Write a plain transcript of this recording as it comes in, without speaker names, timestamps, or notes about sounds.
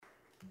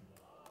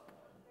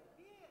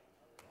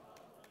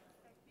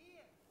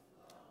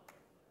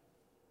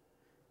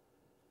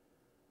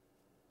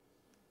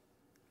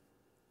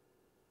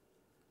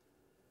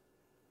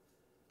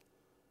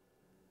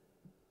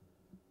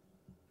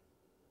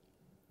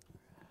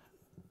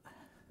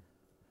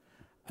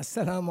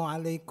Assalamu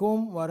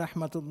alaikum wa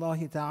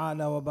rahmatullahi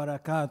ta'ala wa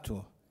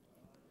barakatuh.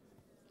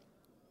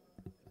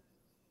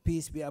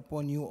 Peace be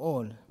upon you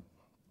all.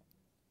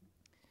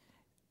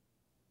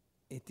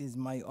 It is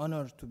my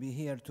honor to be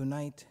here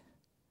tonight,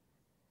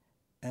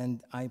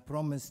 and I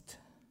promised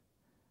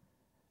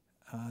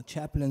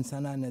Chaplain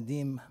Sana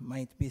Nadim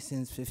might be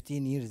since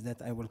 15 years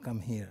that I will come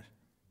here.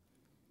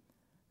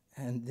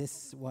 And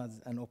this was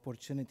an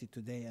opportunity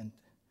today and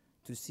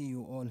to see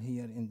you all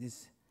here in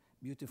this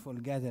beautiful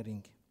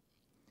gathering.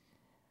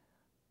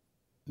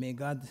 May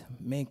God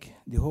make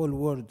the whole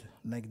world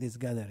like this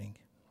gathering.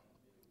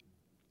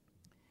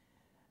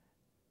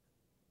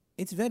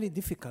 It's very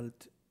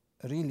difficult,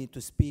 really,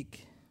 to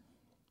speak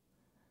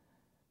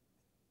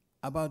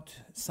about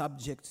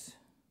subjects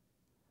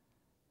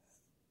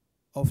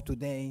of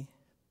today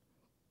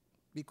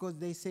because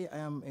they say I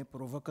am a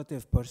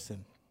provocative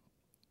person.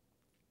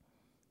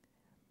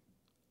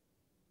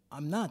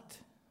 I'm not,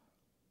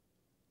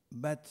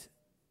 but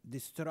the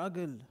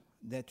struggle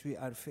that we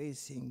are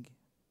facing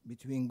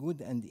between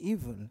good and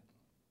evil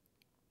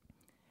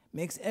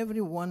makes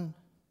everyone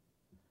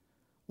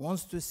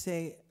wants to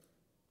say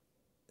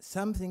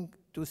something,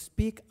 to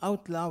speak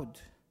out loud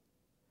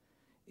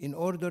in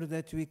order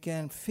that we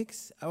can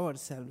fix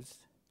ourselves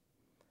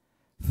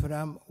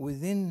from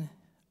within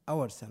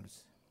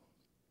ourselves.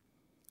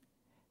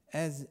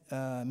 As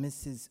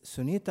Mrs.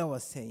 Sunita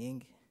was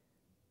saying,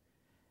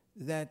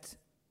 that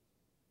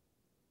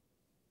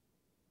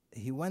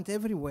he went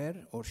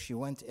everywhere, or she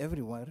went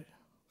everywhere,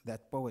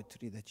 that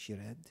poetry that she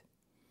read,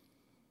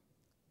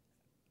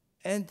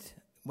 and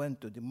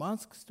went to the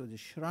mosques, to the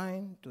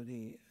shrine, to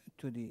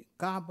the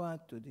Kaaba,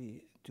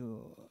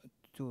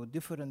 to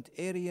different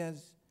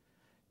areas,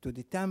 to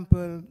the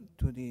temple,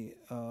 to the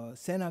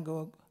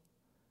synagogue,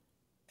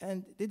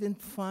 and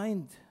didn't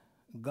find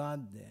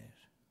God there.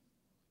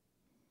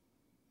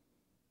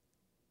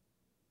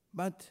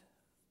 But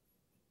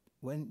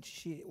when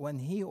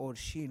he or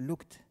she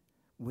looked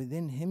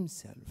within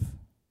himself,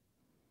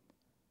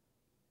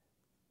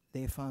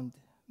 they found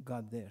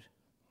God there.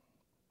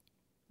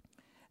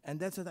 And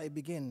that's what I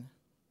begin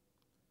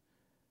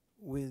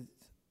with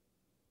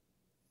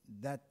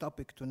that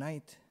topic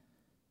tonight,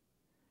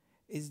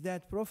 is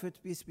that Prophet,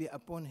 peace be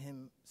upon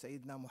him,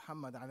 Sayyidina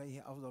Muhammad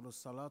alayhi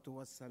afdalus salatu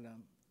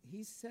wassalam,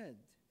 he said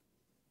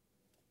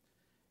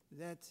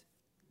that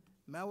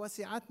ما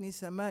وسعتني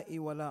سمائي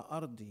ولا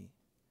أرضي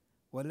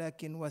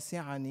ولكن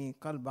وسعني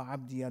قلب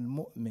عبدي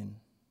المؤمن.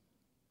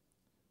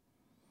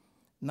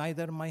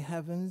 Neither my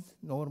heavens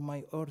nor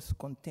my earth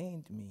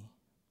contained me,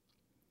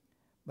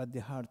 but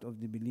the heart of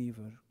the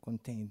believer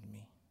contained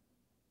me.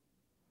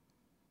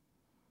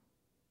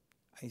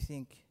 I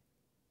think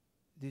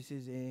this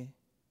is a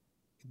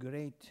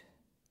great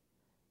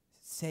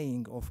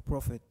saying of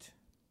Prophet,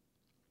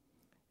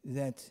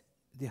 that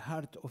the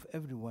heart of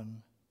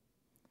everyone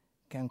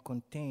can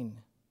contain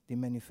the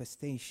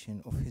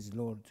manifestation of his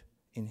Lord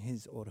in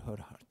his or her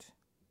heart.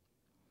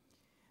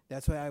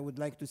 That's why I would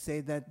like to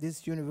say that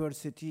this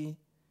university,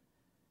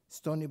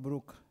 Stony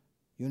Brook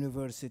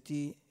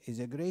University, is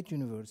a great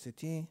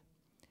university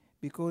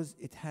because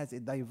it has a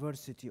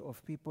diversity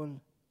of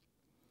people,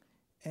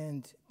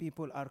 and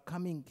people are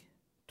coming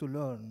to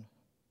learn.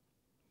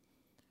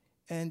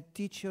 And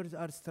teachers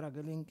are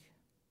struggling,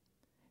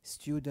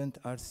 students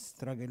are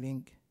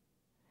struggling,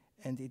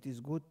 and it is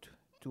good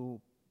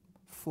to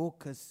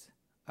focus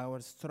our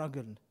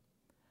struggle,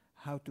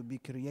 how to be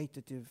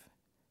creative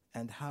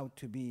and how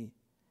to be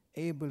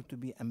able to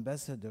be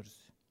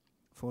ambassadors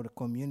for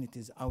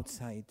communities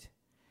outside,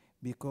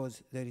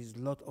 because there is a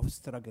lot of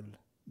struggle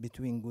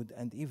between good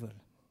and evil.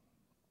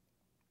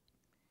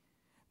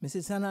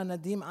 Mrs. Sana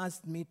Nadim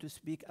asked me to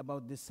speak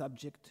about this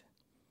subject,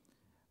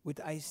 which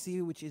I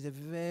see which is a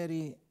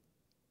very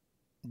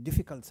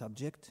difficult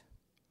subject,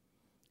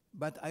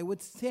 but I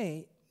would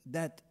say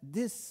that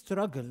this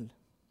struggle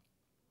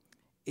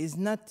is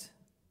not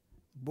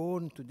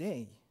born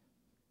today.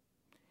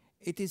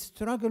 It is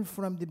struggle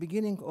from the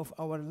beginning of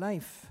our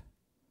life,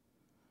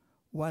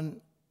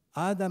 when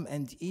Adam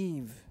and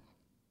Eve,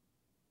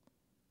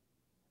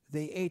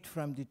 they ate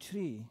from the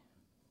tree,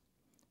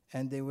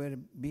 and they were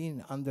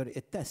being under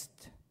a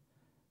test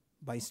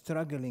by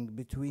struggling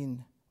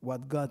between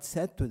what God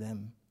said to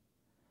them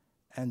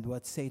and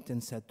what Satan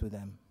said to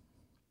them.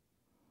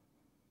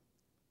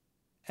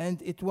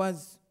 And it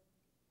was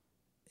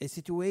a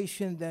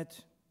situation that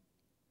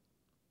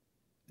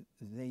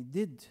they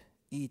did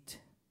eat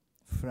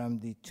from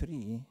the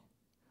tree,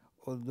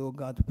 although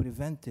God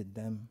prevented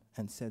them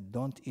and said,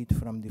 don't eat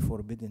from the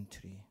forbidden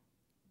tree.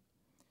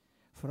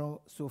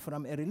 So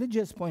from a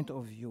religious point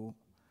of view,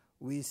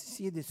 we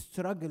see the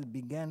struggle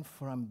began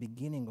from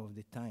beginning of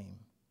the time,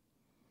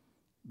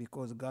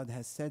 because God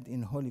has said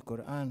in Holy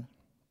Quran,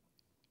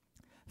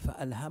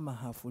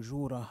 فَأَلْهَمَهَا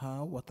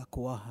فُجُورَهَا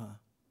وَتَقْوَاهَا.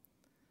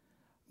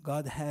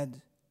 God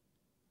had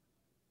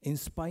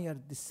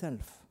inspired the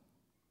self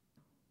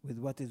with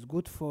what is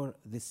good for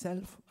the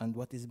self and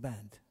what is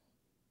bad.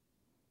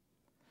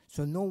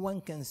 So no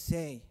one can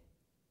say,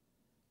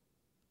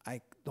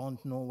 I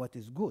don't know what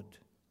is good.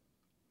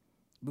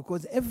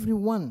 because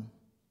everyone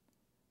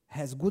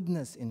has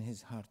goodness in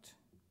his heart.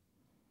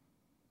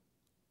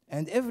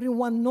 And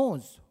everyone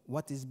knows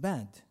what is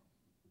bad.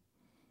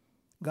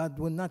 God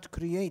will not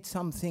create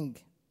something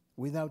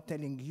without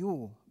telling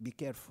you, be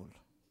careful.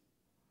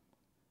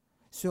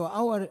 So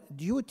our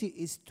duty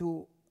is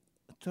to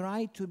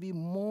try to be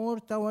more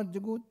toward the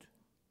good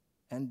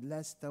and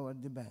less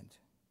toward the bad.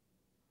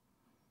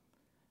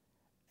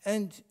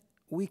 And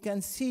we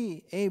can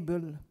see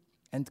Abel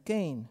and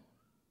Cain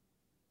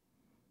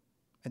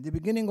at the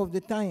beginning of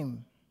the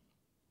time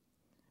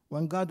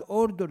when God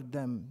ordered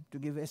them to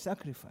give a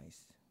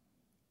sacrifice.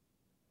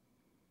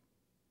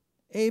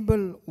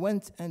 Abel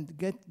went and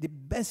get the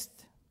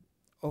best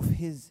of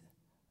his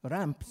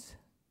rams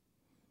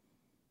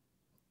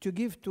to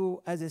give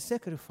to as a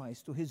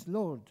sacrifice to his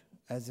Lord,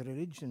 as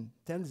religion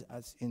tells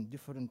us in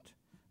different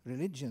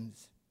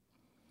religions.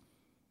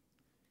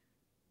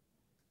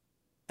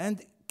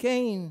 And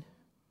Cain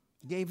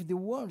gave the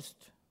worst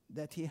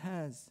that he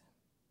has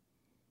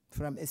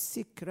from a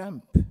sick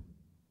ram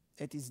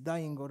that is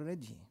dying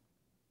already.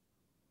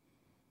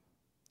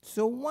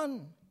 So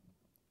one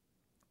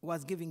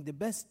was giving the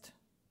best,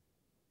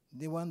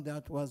 the one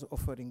that was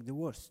offering the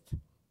worst.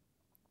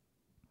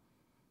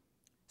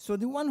 So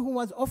the one who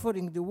was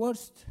offering the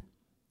worst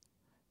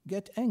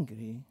got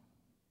angry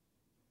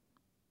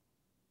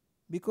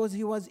because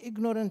he was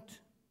ignorant,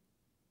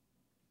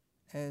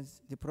 as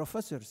the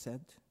professor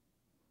said.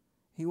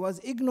 He was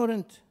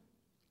ignorant,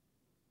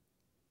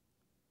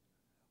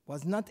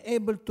 was not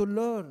able to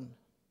learn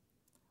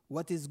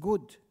what is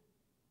good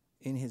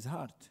in his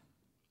heart.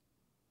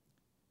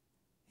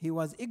 He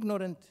was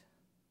ignorant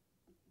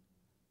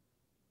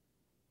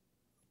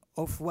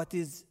of what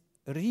is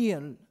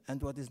real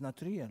and what is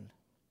not real.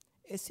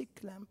 A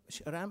sick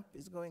ram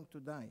is going to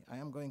die. I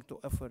am going to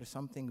offer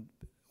something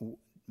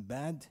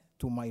bad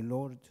to my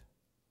Lord.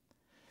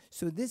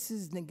 So this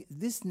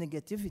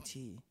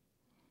negativity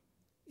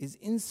is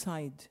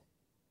inside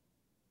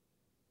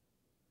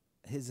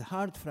his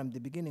heart from the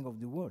beginning of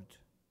the world.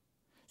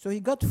 So he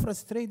got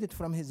frustrated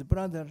from his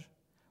brother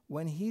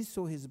when he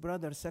saw his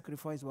brother's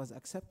sacrifice was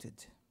accepted.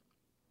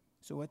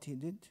 So what he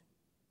did?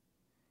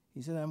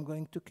 He said, I'm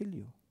going to kill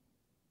you.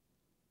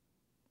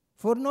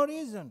 For no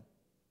reason.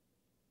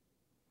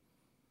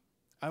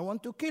 I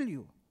want to kill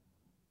you.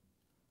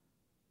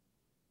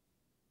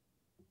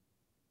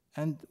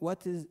 And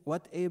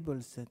what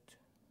Abel said?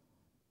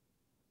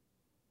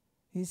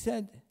 He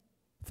said,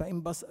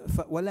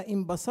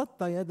 وَلَئِنْ بَسَطْتَ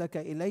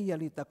يَدَكَ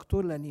إِلَيَّ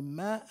لِتَقْتُلَنِي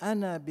مَا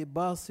أَنَا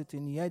بِبَاسِطٍ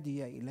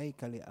يَدِيَ إِلَيْكَ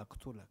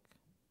لِأَقْتُلَكَ.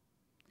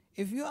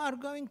 If you are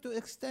going to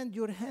extend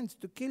your hands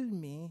to kill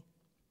me,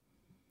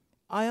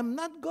 I am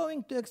not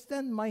going to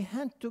extend my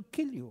hand to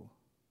kill you.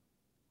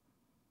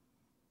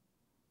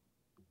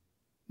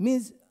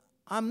 Means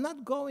I'm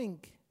not going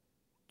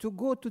to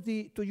go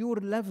to your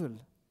level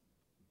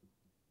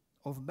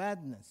of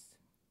badness.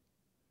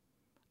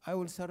 I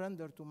will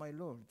surrender to my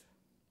Lord.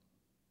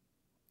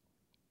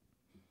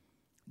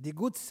 The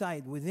good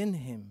side within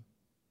him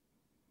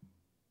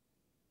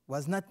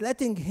was not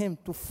letting him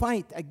to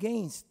fight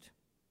against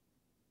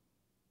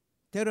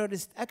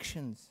terrorist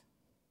actions,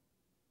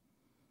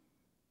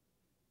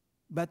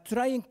 but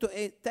trying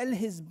to tell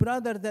his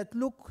brother that,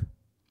 look,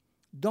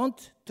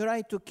 don't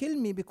try to kill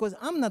me because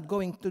I'm not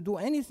going to do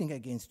anything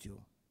against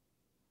you.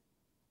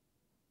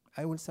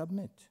 I will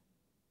submit.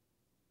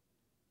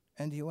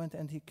 And he went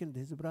and he killed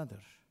his brother.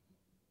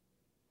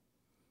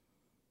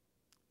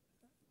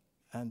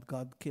 And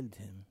God killed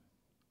him.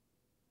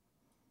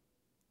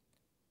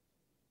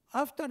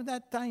 After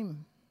that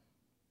time,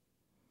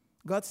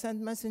 God sent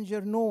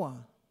messenger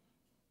Noah.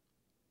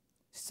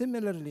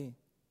 Similarly,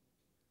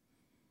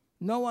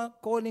 Noah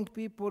calling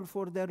people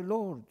for their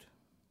Lord.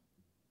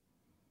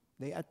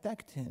 They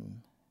attacked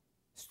him,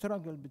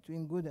 struggled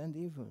between good and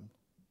evil.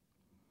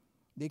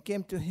 They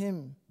came to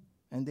him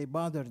and they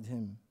bothered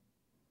him.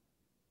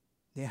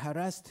 They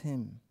harassed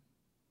him.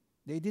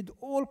 They did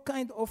all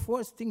kinds of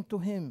worse things to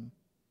him.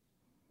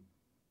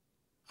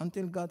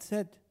 Until God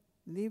said,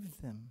 leave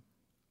them.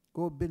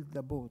 Go build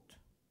the boat.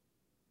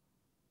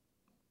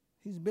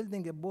 He's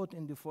building a boat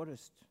in the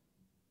forest,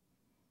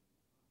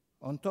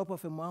 on top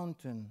of a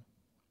mountain.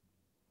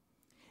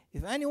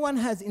 If anyone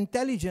has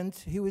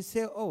intelligence, he will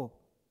say, oh,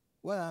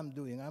 what I'm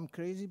doing? I'm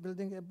crazy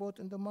building a boat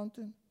in the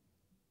mountain?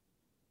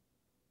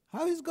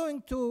 How is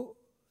going to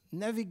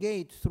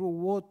navigate through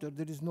water?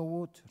 There is no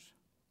water.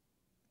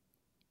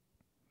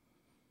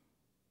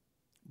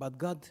 But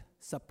God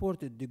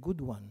supported the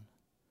good one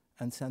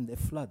and sent a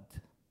flood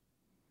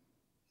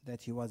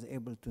that he was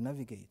able to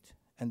navigate,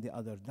 and the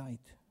other died.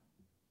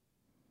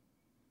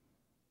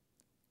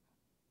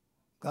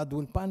 God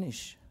will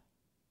punish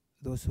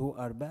those who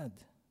are bad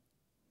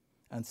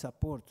and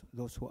support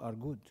those who are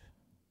good.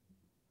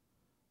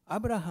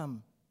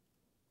 Abraham,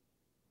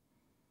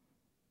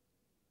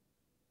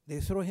 they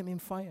throw him in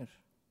fire.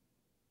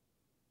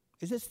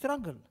 It's a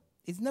struggle.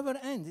 It never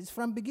ends. It's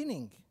from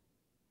beginning.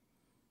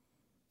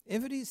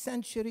 Every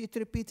century it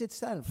repeats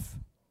itself.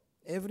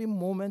 Every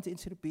moment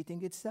it's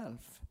repeating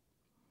itself.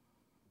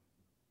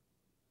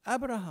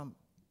 Abraham,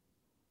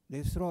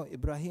 They throw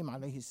Ibrahim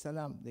alayhi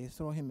salam, they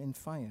throw him in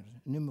fire,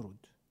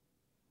 Nimrod.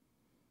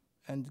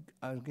 And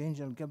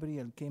Archangel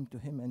Gabriel came to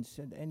him and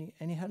said,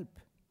 any help?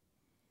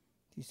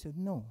 He said,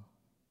 no.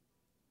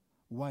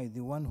 Why?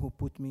 The one who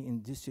put me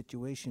in this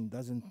situation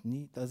doesn't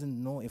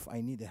know if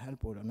I need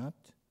help or not.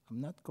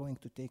 I'm not going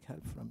to take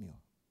help from you.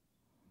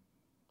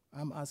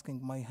 I'm asking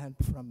my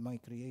help from my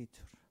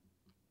Creator.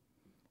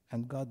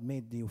 And God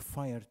made the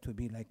fire to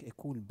be like a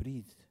cool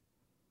breeze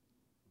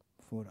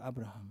for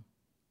Abraham.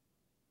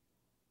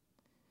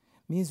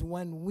 Means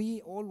when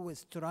we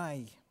always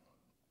try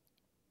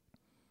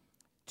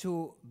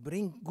to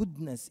bring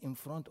goodness in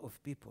front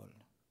of people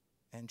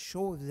and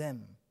show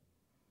them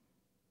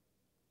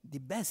the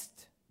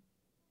best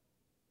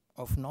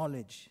of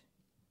knowledge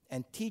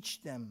and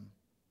teach them,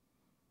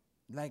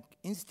 like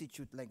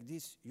institute like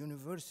these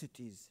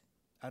universities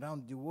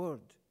around the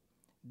world,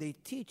 they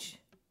teach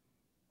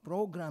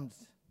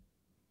programs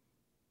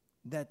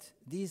that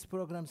these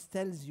programs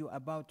tells you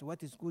about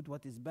what is good,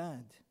 what is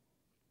bad,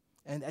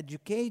 and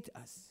educate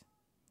us.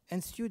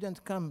 And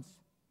student comes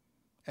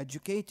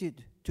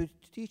educated to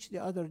teach the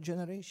other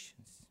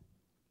generations.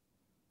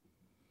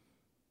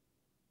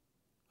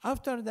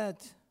 After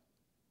that,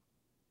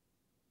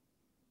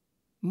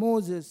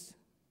 Moses,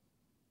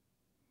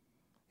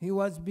 he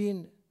was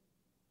being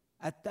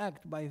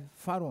attacked by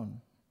Pharaoh,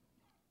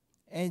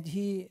 and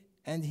he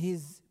and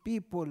his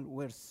people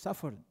were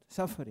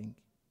suffering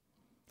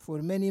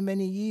for many,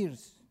 many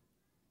years.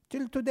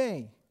 Till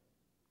today,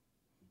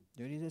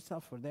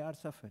 they are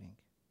suffering.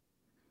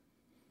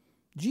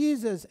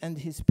 Jesus and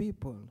his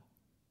people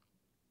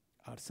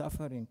are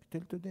suffering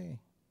till today.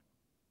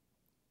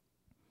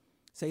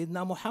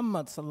 Sayyidina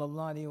Muhammad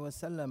sallallahu alayhi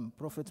wasallam,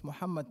 Prophet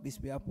Muhammad, peace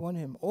be upon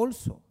him,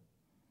 also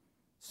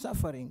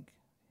suffering.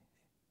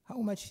 How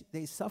much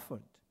they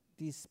suffered,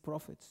 these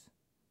prophets,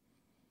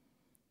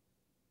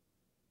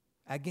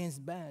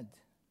 against bad.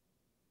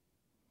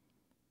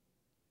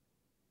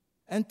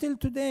 Until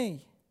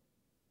today,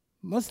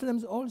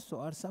 Muslims also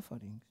are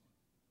suffering.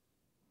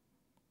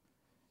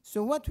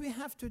 So what we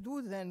have to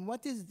do then,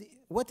 what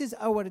is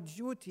our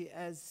duty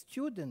as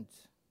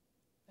students?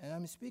 And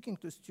I'm speaking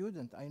to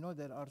students. I know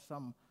there are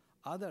some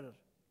other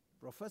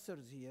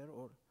professors here,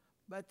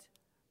 but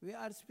we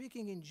are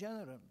speaking in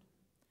general.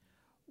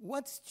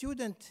 What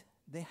student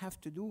they have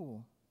to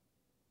do?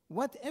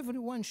 What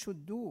everyone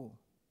should do?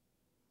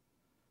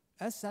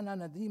 As Sana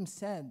Nadim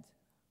said,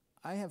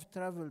 I have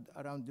traveled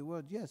around the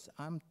world. Yes,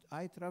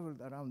 I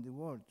traveled around the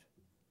world.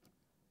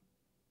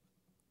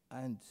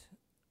 And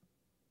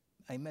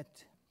I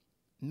met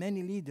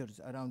many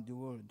leaders around the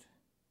world.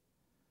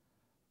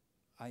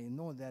 I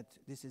know that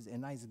this is a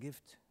nice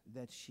gift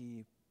that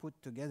she put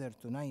together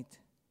tonight,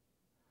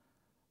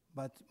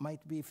 but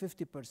might be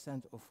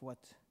 50% of what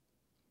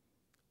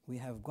we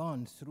have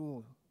gone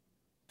through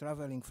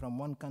traveling from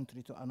one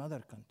country to another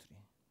country.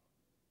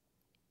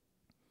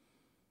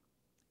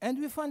 And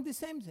we find the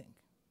same thing,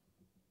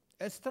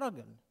 a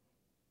struggle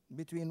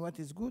between what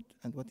is good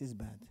and what is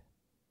bad.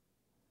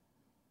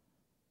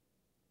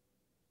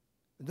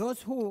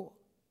 Those who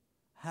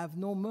have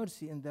no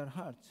mercy in their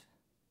hearts,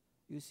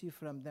 you see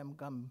from them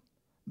come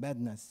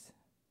badness,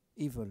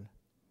 evil.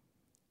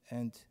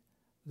 And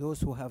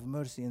those who have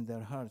mercy in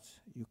their hearts,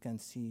 you can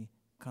see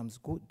comes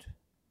good.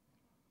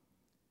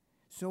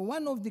 So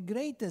one of the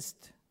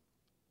greatest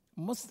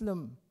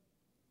Muslim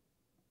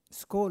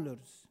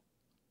scholars,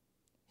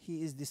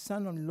 he is the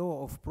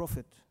son-in-law of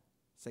Prophet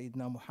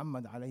Sayyidina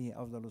Muhammad alayhi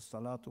afdalus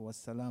salatu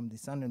wassalam, the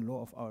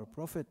son-in-law of our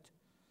Prophet,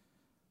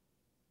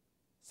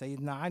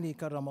 Sayyidina Ali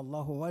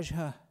karramallahu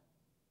wajhah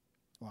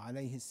wa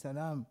alayhi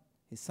salam,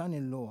 his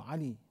son-in-law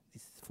Ali, the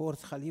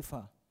fourth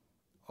Khalifa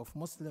of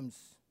Muslims.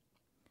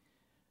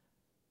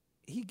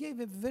 He gave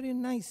a very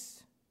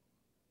nice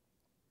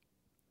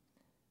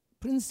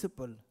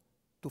principle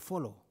to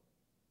follow.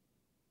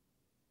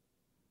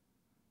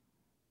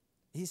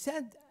 He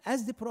said,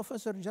 as the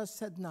professor just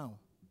said now,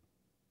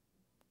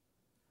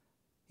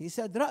 he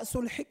said, رأس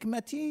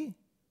الحكمة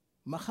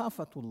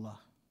مخافة الله.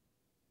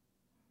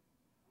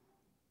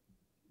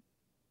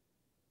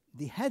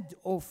 The head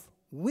of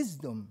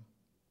wisdom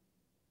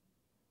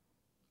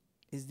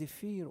is the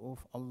fear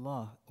of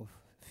Allah, of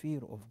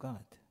fear of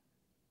God.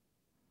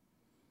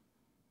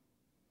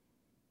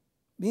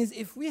 Means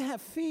if we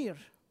have fear,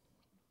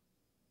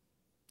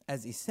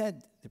 as he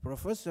said, the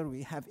professor,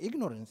 we have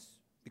ignorance,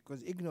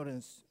 because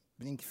ignorance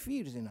brings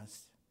fears in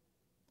us.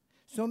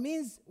 So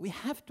means we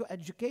have to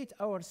educate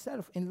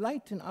ourselves,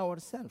 enlighten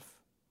ourselves,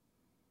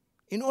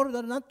 in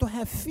order not to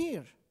have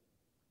fear,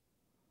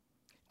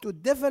 to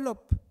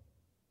develop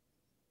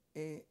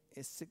a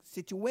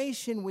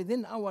situation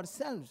within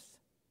ourselves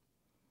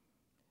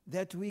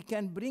that we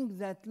can bring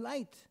that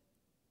light,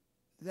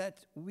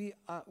 that we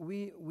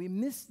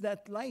miss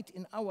that light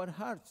in our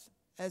hearts.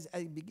 As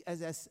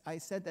I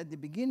said at the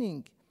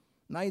beginning,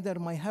 neither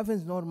my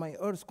heavens nor my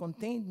earth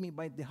contained me,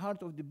 but the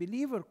heart of the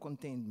believer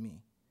contained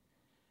me.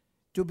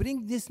 To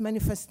bring this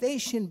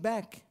manifestation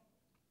back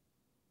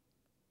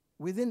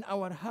within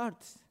our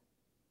hearts,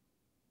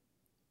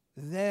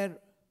 there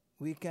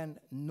we can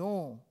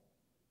know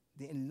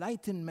the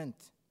enlightenment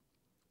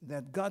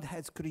that God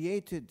has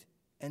created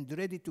and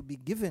ready to be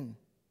given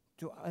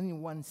to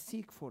anyone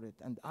seek for it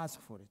and ask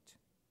for it.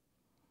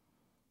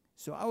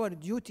 So our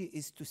duty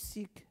is to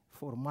seek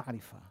for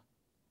ma'rifah,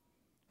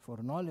 for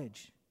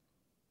knowledge.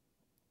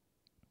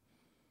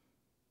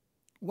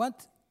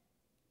 What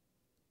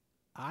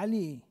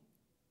Ali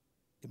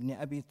ibn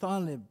Abi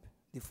Talib,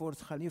 the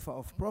fourth Khalifa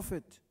of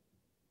Prophet,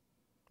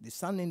 the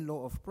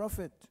son-in-law of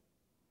Prophet,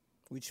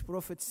 which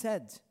Prophet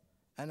said,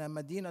 أنا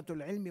مدينة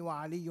العلم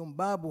وعلي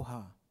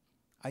بابها.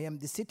 I am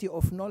the city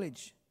of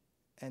knowledge,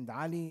 and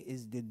Ali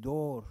is the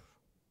door.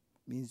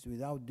 Means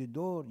without the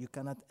door, you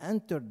cannot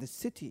enter the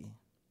city.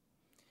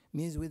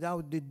 Means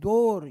without the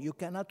door, you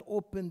cannot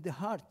open the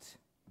heart.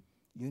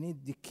 You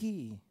need the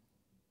key.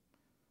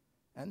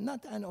 And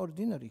not an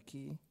ordinary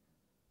key.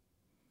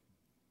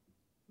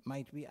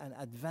 Might be an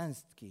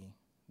advanced key.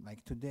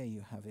 Like today,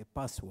 you have a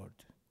password.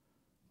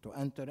 To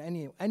enter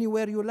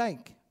anywhere you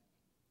like,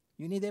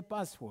 you need a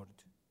password.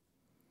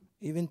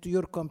 Even to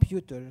your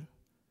computer,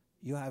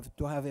 you have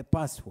to have a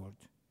password.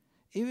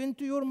 Even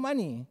to your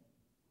money,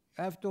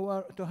 you have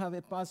to have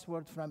a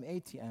password from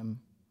ATM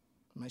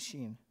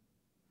machine.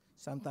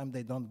 Sometimes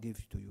they don't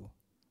give to you.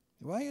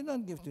 Why you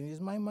don't give to me?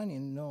 It's my money.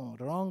 No,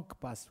 wrong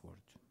password.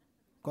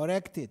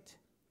 Correct it.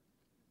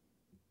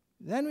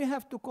 Then we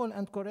have to call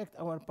and correct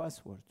our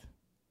password.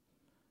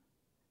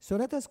 So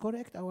let us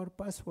correct our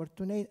password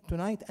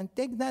tonight and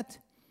take that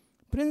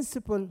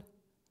principle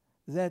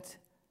that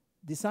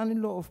the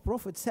son-in-law of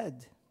Prophet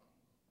said.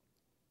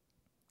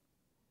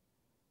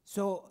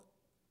 So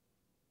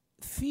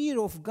fear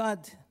of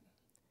God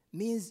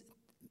means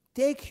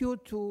take you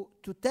to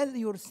tell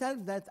yourself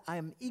that I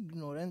am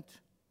ignorant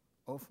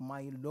of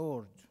my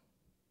Lord.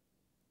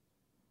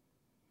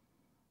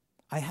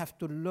 I have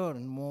to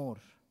learn more.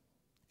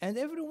 And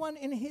everyone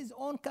in his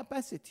own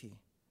capacity.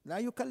 لا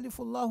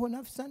يكلف الله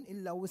نفسا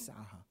إلا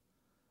وسعها.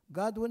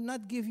 God will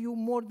not give you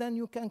more than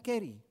you can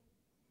carry.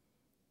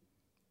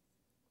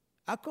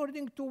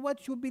 According to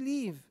what you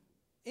believe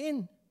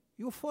in,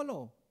 you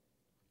follow.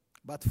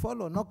 But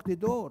follow, knock the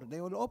door, they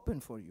will open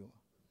for you.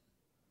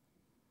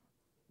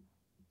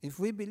 If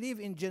we believe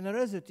in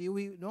generosity,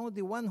 we know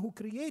the one who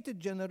created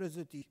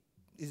generosity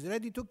is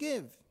ready to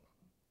give.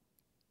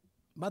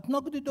 But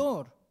knock the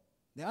door.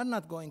 They are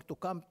not going to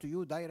come to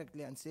you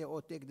directly and say, oh,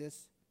 take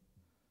this.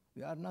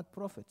 We are not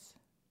prophets.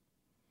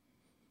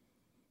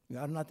 We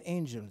are not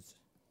angels.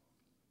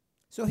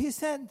 So he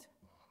said,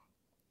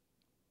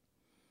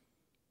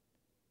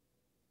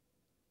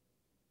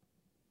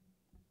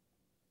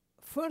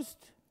 first,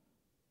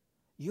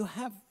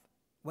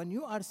 when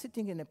you are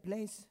sitting in a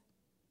place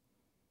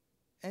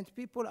and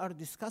people are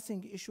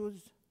discussing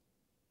issues,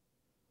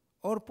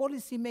 or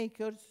policy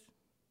makers,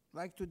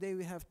 like today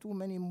we have too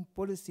many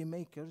policy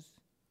makers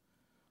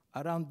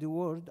around the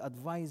world,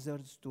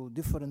 advisors to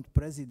different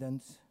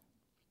presidents.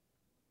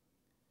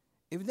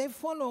 If they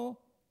follow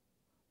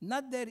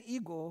not their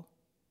ego,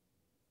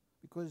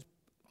 because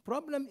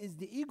problem is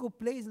the ego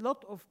plays a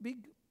lot of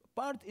big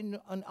part in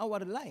our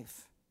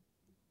life.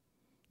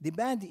 The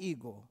bad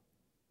ego,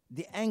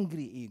 the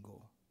angry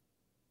ego.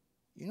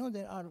 You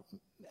know,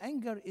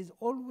 anger is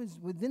always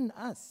within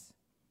us,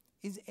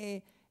 is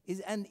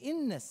an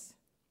illness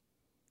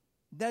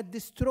that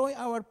destroy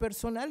our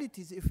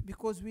personalities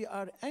because we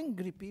are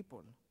angry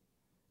people.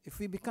 If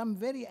we become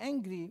very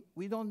angry,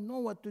 we don't know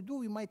what to do,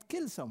 we might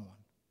kill someone.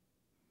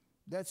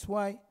 That's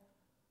why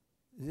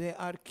they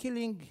are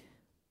killing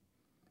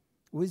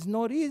with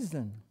no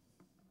reason.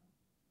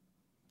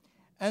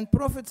 And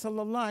Prophet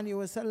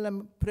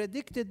ﷺ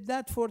predicted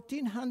that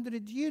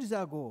 1400 years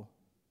ago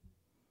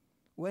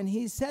when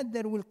he said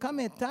there will come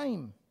a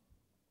time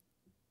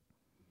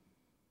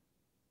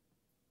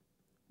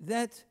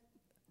that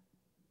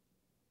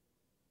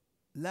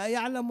لا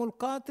يعلم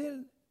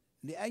القاتل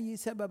لأي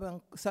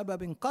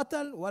سبب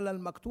قتل ولا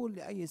المقتول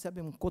لأي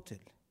سبب قتل.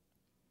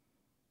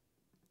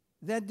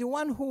 That the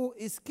one who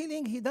is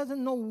killing, he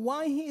doesn't know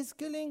why he is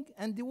killing,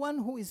 and the one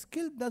who is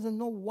killed doesn't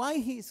know why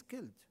he is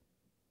killed.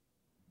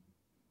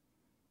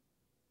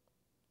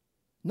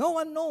 No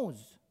one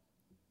knows.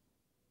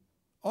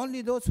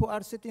 Only those who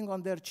are sitting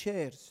on their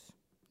chairs,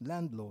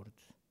 landlords.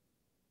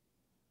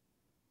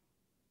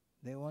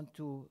 They want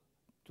to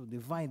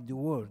divide the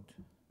world,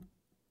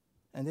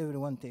 and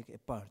everyone take a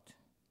part.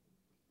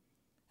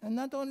 And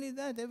not only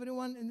that,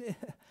 everyone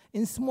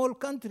in small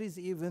countries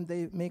even,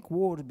 they make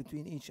war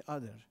between each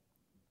other.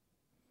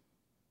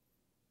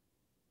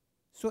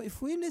 So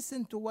if we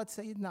listen to what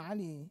Sayyidina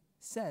Ali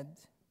said,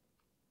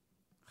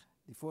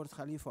 the fourth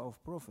Khalifa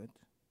of Prophet,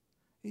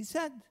 he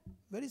said,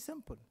 very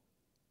simple.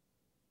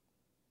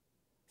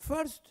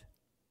 First,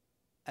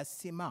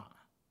 as-sima'.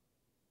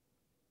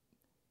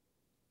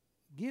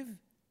 Give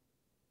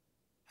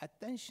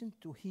attention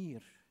to hear.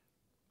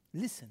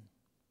 Listen.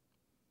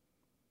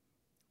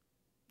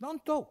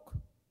 Don't talk.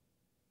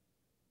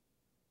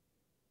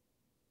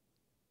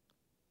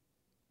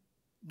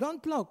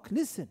 Don't talk,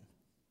 listen.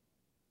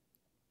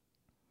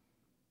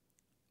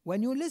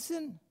 When you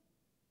listen,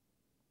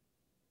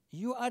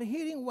 you are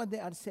hearing what they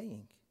are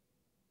saying.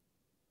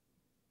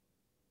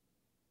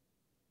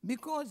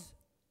 Because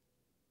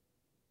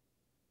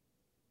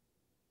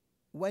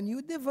when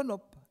you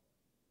develop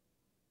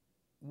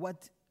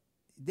what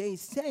they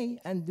say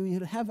and you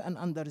have an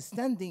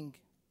understanding,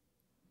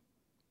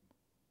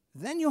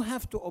 then you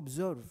have to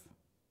observe.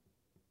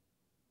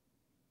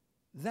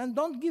 Then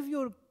don't give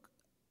your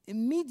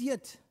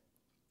immediate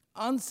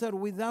answer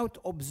without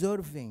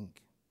observing.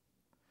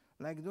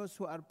 Like those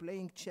who are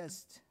playing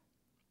chess.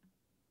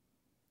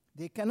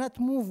 They cannot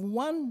move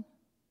one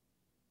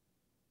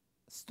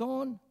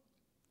stone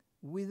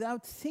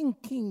without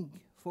thinking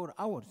for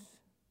hours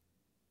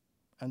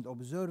and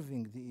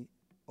observing the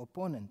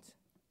opponent.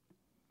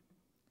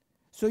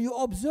 So you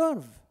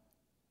observe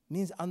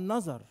means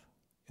an-nazar.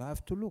 You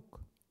have to look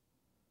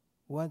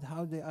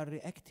how they are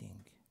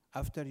reacting.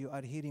 After you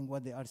are hearing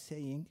what they are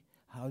saying,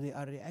 how they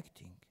are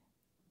reacting.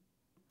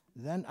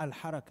 Then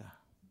al-haraka.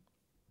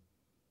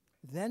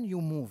 Then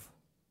you move.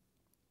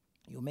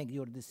 You make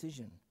your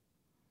decision.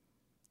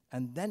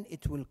 And then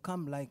it will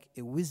come like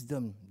a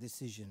wisdom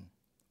decision,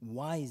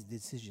 wise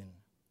decision.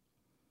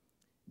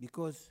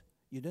 Because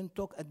you didn't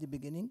talk at the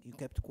beginning, you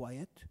kept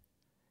quiet,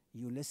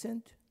 you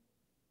listened,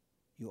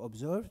 you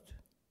observed,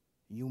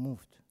 you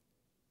moved.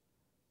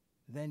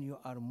 Then you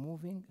are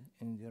moving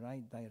in the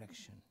right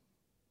direction.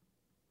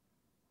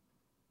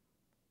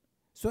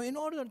 So in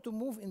order to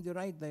move in the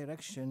right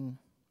direction,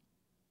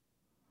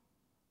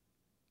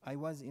 I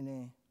was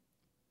in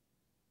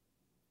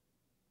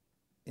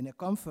a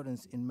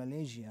conference in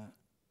Malaysia,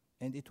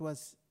 and it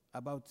was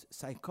about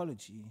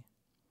psychology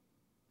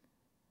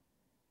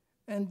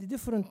and the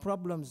different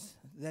problems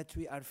that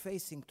we are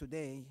facing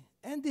today,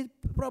 and the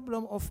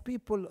problem of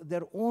people,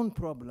 their own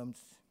problems.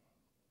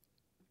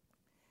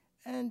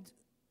 And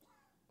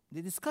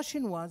the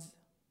discussion was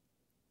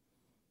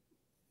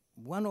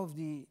one of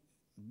the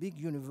big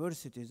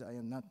universities, I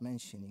am not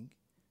mentioning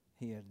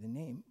here the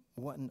name,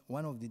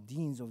 one of the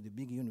deans of the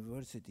big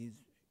universities,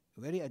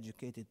 very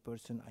educated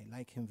person, I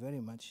like him very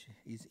much,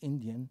 he's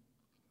Indian.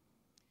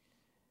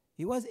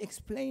 He was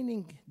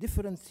explaining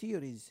different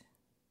theories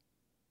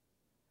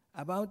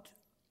about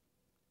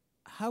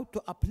how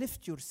to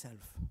uplift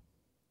yourself.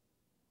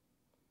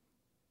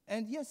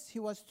 And yes, he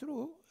was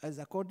true, as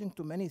according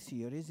to many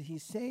theories, he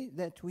said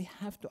that we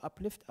have to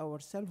uplift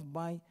ourselves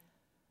by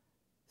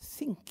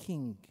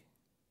thinking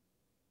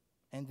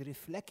and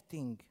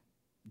reflecting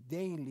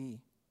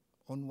daily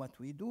on what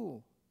we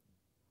do,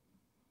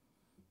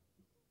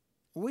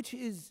 which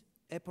is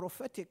a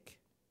prophetic.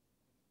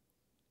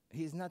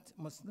 He's not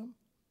Muslim,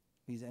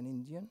 he's an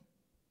Indian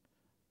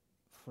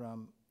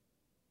from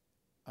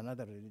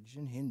another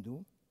religion,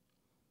 Hindu.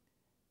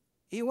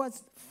 He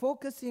was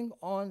focusing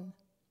on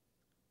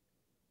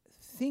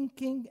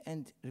thinking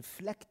and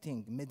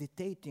reflecting,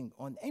 meditating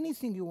on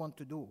anything you want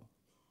to do,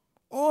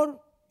 or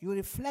you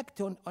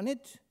reflect on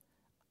it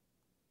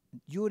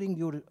during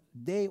your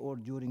day or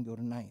during your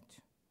night,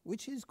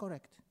 which is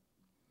correct.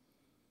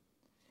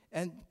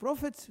 And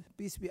Prophet,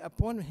 peace be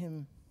upon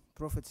him,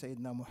 Prophet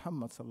Sayyidina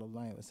Muhammad sallallahu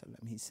alayhi wa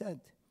sallam, he said,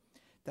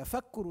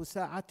 تَفَكُّرُ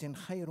سَاعَةٍ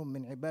خَيْرٌ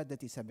مِّنْ عِبَادَةِ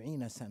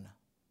سَبْعِينَ سَنَةً.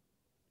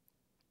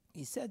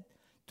 He said,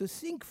 to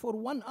think for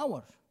 1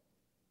 hour,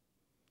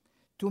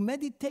 to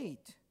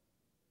meditate,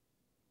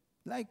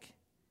 like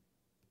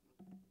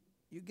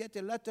you get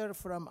a letter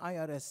from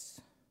IRS,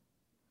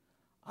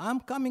 I'm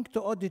coming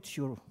to audit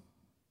you.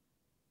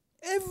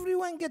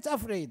 Everyone gets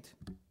afraid.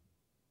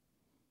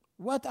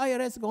 What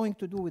IRS going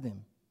to do with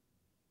him?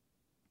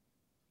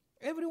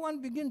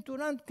 Everyone begin to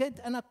run, get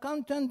an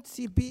accountant,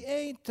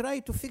 CPA, try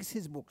to fix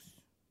his books.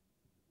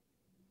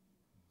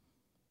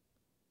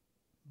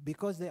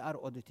 Because they are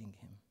auditing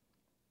him.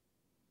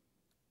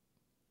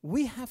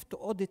 We have to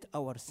audit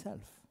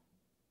ourselves.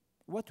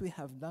 What we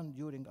have done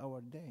during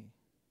our day.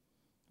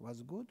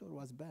 Was good or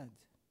was bad?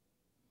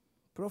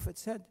 Prophet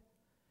said,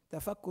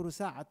 تَفَكُّرُ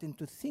سَاعَةٍ,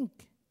 to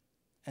think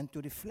and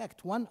to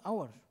reflect 1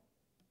 hour.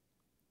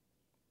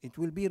 It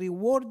will be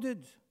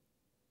rewarded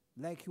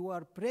like you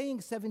are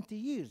praying 70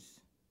 years.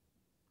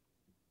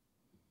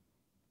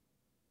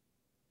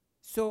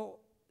 So,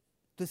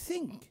 to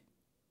think,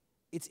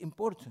 it's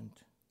important.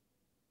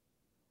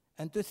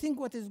 And to think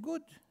what is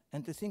good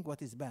and to think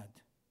what is bad.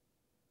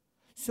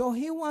 So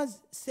he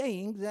was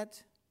saying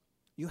that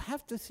you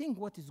have to think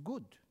what is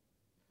good.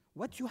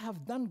 What you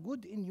have done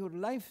good in your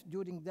life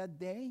during that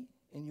day,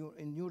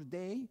 in your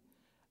day,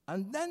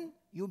 and then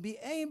you'll be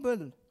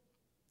able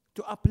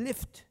to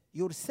uplift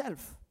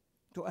yourself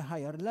to a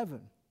higher level,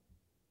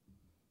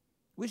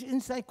 which in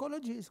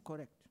psychology is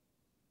correct.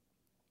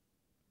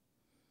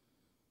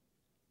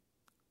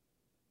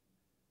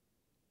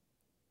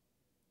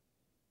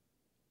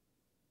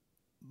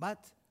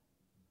 But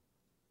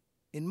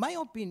in my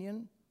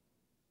opinion,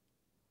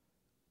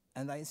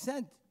 and I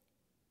said,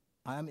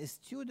 I am a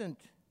student,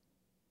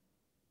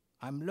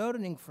 I'm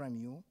learning from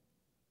you,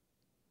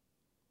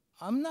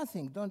 I'm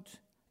nothing, don't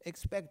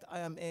expect I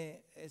am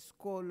a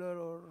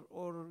scholar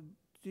or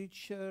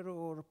teacher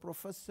or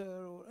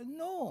professor,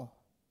 no.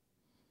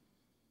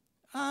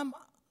 I'm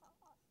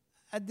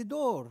at the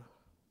door,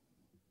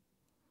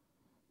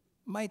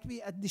 might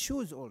be at the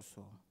shoes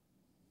also.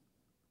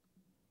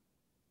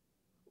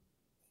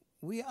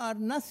 we are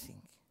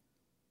nothing.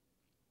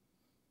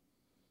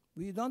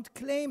 We don't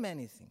claim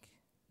anything.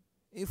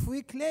 If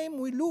we claim,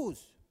 we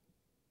lose.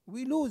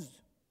 We lose.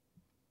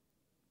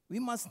 We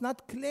must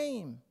not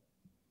claim,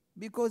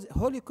 because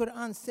Holy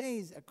Quran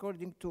says,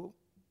 according to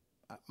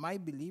my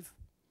belief,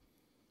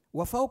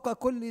 وَفَوْقَ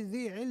كُلِّ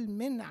ذِي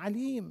عِلْمٍ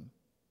عَلِيمٍ.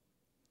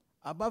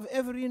 Above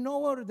every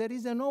knower, there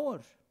is a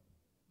knower.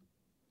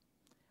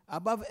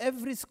 Above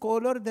every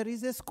scholar, there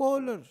is a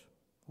scholar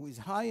who is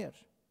higher.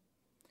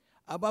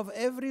 Above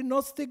every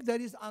Gnostic, there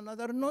is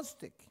another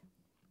Gnostic.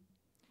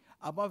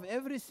 Above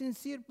every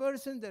sincere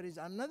person, there is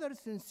another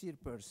sincere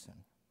person,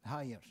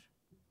 higher.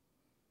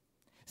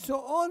 So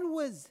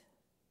always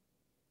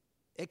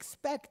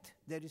expect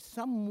there is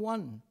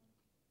someone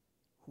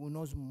who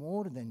knows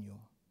more than you.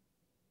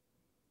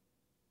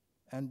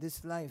 And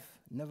this life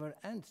never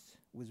ends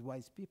with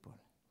wise people.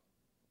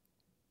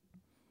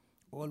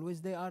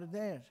 Always they are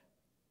there.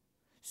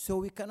 So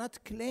we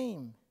cannot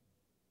claim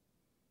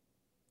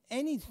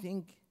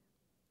anything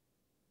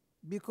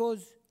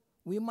because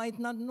we might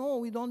not know,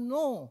 we don't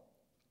know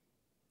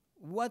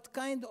what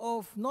kind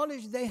of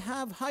knowledge they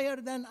have higher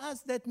than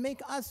us that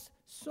make us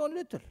so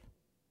little.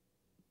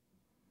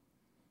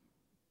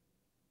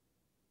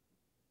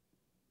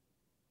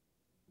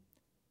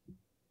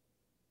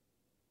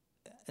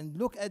 And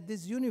look at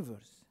this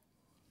universe.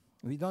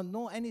 We don't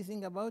know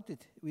anything about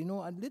it. We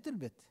know a little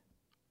bit.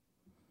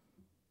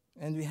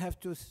 And we have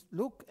to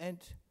look and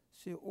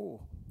say,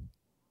 oh,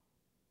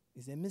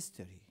 it's a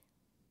mystery.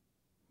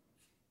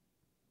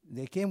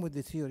 They came with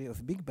the theory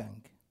of Big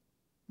Bang,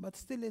 but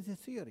still it's a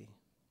theory.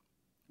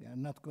 We are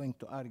not going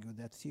to argue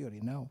that theory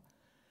now.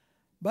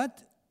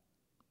 But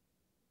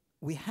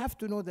we have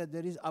to know that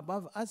there is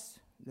above us,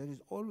 there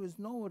is always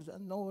knowers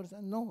and knowers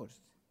and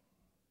knowers.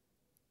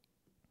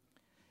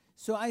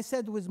 So I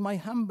said, with my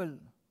humble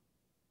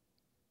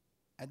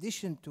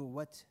addition to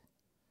what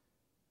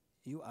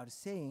you are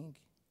saying,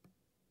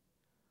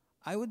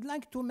 I would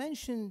like to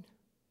mention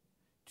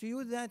to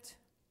you that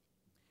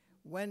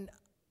when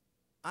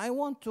I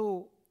want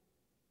to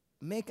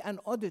make an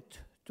audit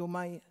to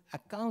my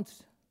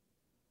accounts,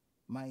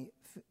 my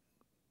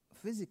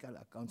physical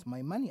accounts,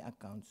 my money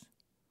accounts,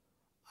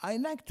 I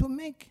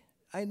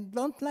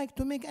don't like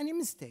to make any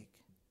mistake.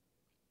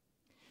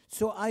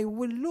 So I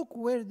will look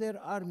where there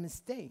are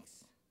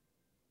mistakes.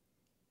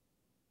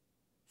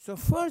 So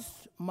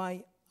first,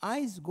 my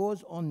eyes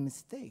goes on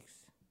mistakes.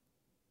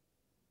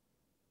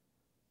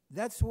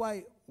 That's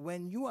why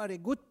when you are a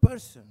good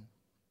person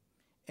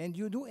and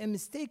you do a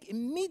mistake,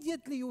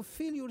 immediately you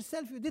feel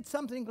yourself you did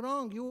something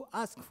wrong. You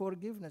ask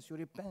forgiveness, you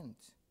repent.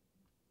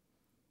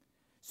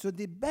 So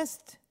the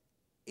best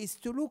is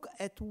to look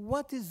at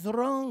what is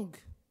wrong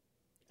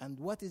and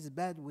what is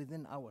bad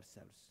within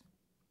ourselves.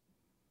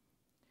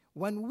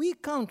 When we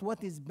count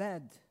what is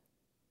bad,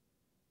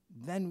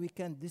 then we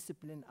can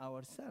discipline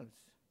ourselves.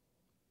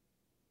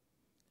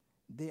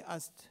 They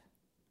asked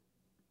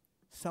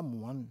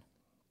someone,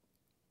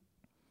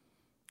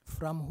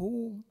 from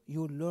whom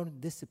you learn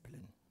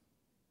discipline?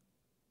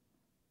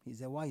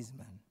 He's a wise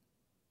man.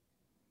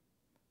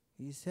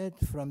 He said,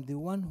 from the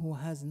one who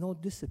has no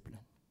discipline.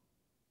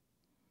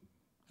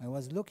 I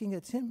was looking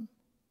at him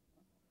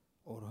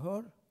or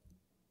her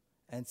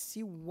and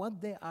see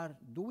what they are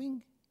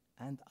doing,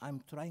 and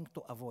I'm trying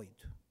to avoid.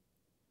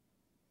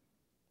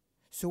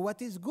 So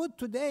what is good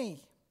today,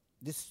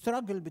 the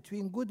struggle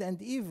between good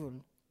and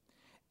evil,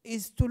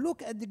 is to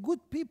look at the good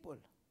people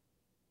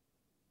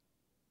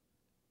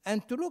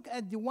and to look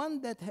at the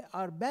ones that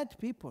are bad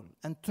people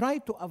and try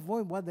to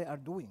avoid what they are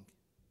doing.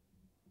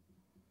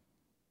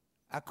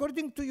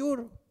 According to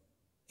your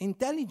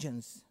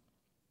intelligence,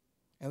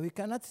 and we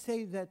cannot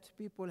say that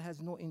people has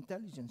no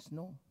intelligence,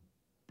 no.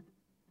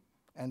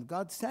 And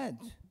God said,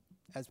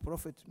 as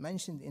Prophet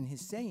mentioned in his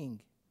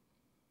saying,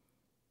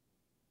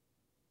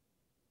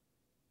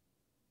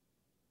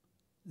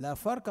 لا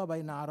فرق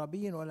بين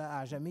عربي ولا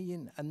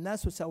أعجمي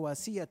الناس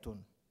سواسية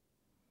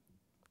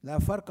لا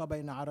فرق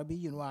بين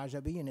عربي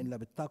وأعجمي إلا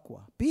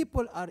بالتقوى.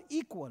 People are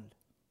equal,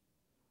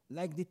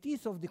 like the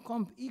teeth of the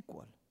comb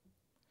equal.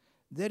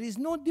 There is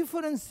no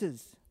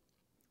differences.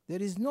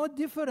 There is no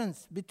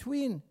difference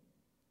between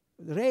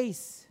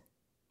race.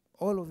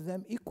 All of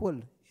them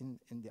equal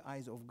in the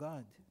eyes of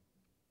God.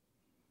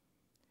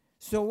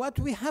 So what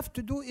we have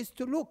to do is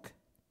to look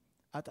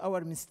at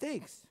our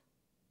mistakes.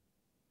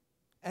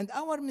 And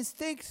our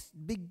mistakes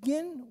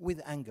begin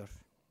with anger.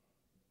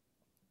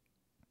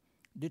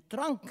 The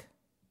trunk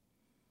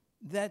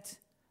that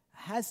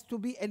has to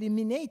be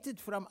eliminated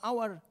from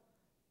our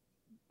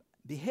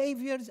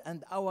behaviors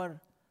and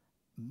our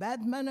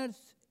bad manners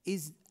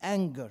is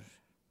anger.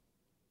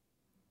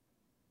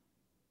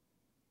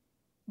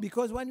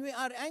 Because when we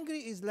are angry,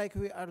 it's like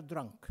we are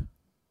drunk.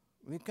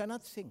 We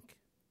cannot think.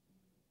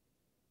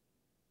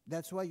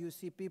 That's why you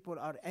see people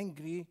are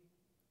angry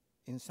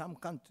in some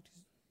countries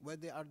where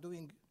they are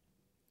doing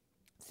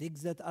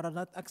things that are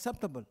not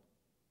acceptable.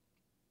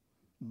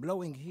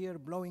 Blowing here,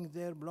 blowing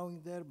there,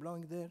 blowing there,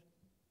 blowing there.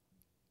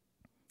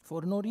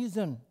 For no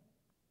reason.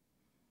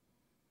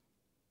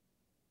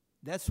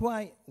 That's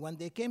why when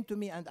they came to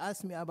me and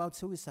asked me about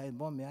suicide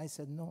bombing, I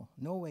said, no,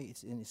 no way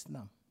it's in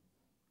Islam.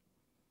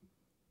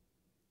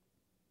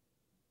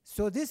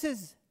 So this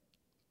is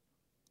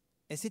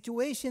a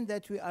situation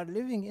that we are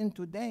living in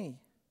today.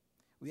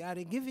 We are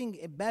giving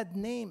a bad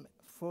name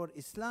for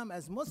Islam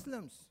as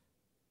Muslims.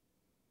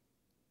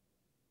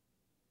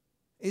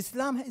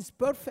 Islam is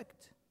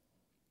perfect.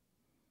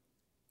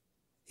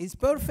 It's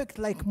perfect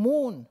like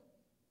moon.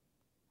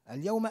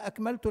 اليوم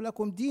أكملت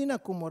لكم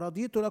دينكم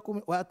ورضيت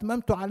لكم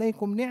وأتممت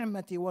عليكم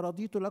نعمتي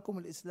ورضيت لكم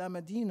الإسلام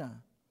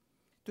دينا.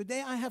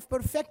 Today I have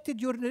perfected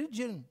your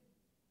religion.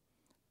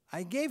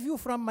 I gave you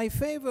from my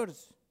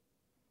favors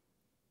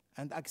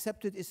and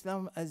accepted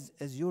Islam as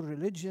your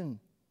religion.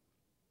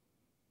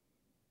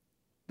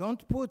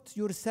 Don't put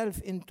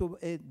yourself into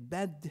a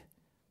bad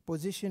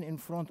position in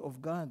front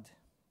of God.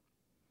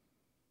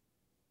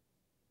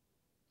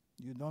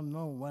 You don't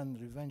know when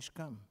revenge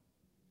comes.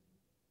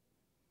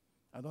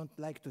 I don't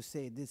like to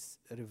say this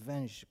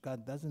revenge.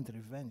 God doesn't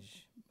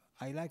revenge.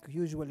 I like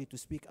usually to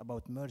speak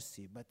about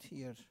mercy, but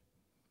here,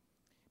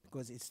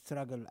 because it's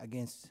struggle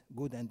against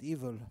good and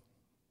evil,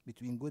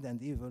 between good and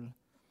evil,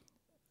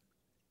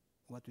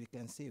 what we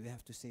can say, we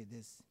have to say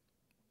this.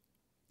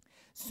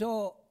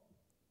 So,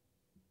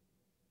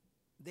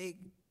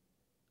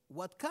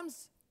 what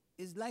comes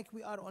is like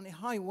we are on a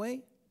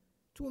highway,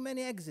 too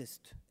many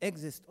exist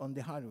on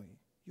the highway.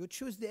 You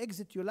choose the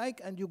exit you like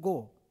and you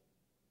go.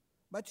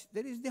 But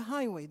there is the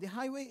highway. The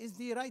highway is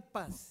the right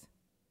path.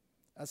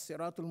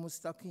 As-Sirat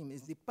al-Mustaqim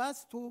is the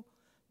path to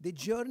the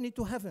journey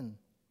to heaven,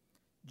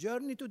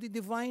 journey to the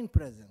divine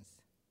presence.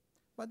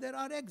 But there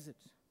are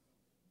exits.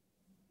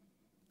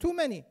 Too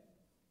many.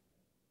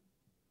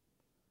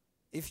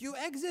 If you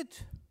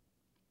exit,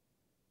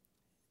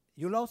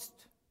 you lost.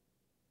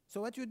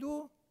 So what you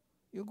do,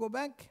 you go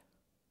back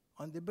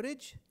on the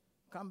bridge,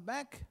 come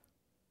back,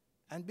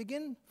 and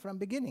begin from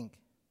beginning.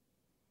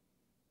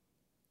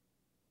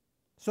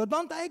 So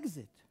don't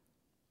exit.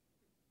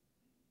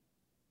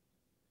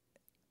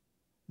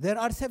 There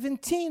are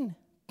 17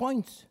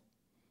 points,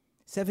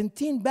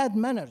 17 bad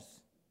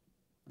manners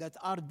that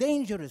are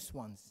dangerous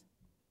ones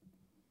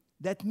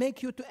that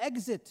make you to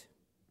exit.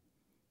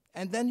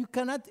 And then you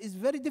cannot, it's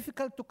very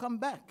difficult to come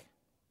back.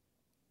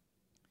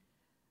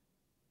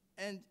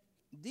 And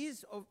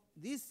these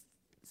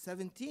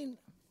 17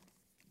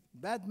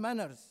 bad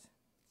manners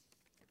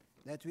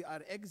that we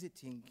are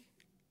exiting,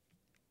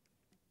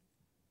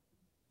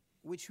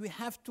 which we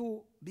have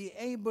to be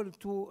able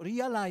to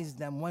realize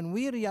them. When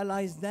we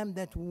realize them,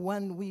 that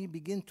when we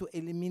begin to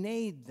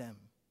eliminate them.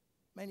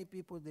 Many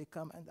people, they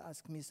come and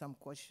ask me some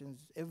questions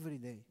every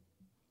day.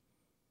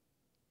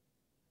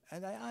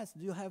 And I ask,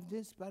 do you have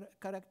this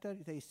character?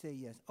 They say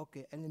yes.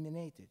 Okay,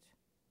 eliminate it.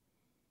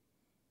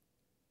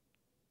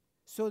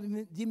 So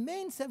the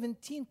main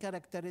 17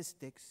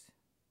 characteristics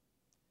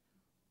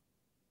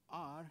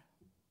are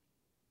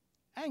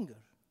anger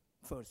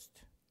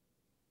first.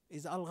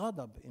 Is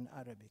al-ghadab in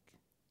Arabic.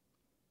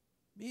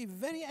 Be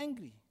very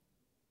angry.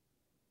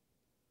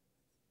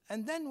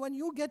 And then when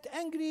you get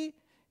angry,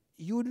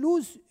 you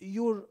lose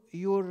your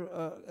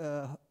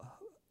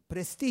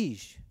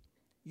prestige.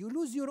 You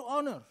lose your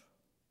honor.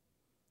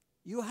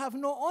 You have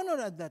no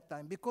honor at that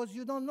time because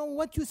you don't know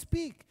what you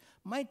speak.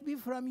 Might be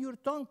from your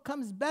tongue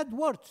comes bad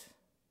words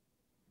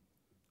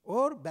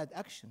or bad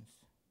actions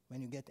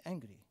when you get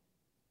angry.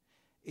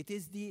 It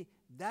is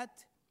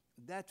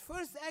that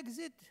first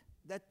exit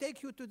that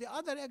take you to the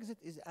other exit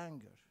is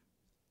anger.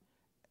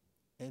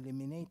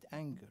 Eliminate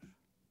anger.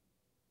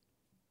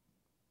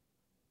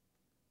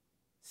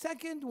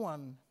 Second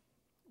one,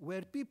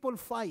 where people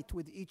fight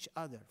with each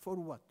other. For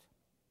what?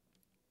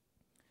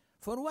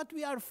 For what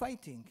we are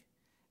fighting?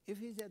 If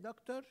he's a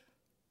doctor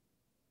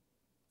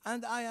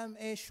and I am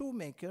a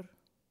shoemaker,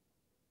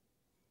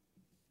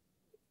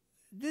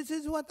 this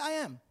is what I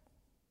am.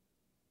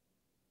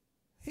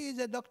 He is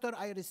a doctor,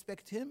 I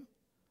respect him.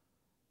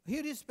 He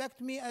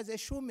respects me as a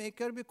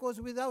shoemaker because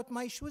without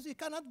my shoes, he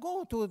cannot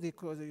go to the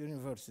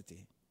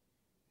university.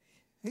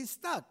 He's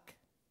stuck.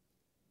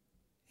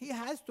 He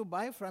has to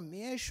buy from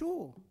me a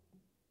shoe.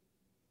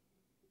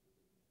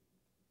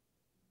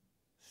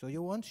 So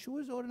you want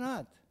shoes or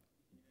not?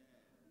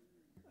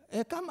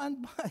 Come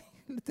and buy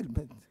a little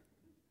bit.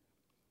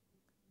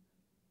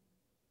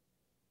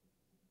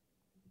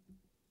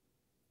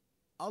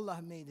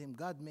 Allah made him,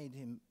 God made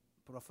him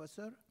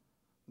professor.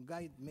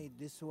 God made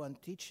this one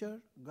teacher.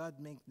 God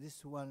made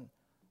this one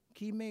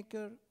key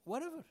maker.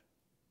 Whatever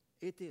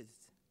it is.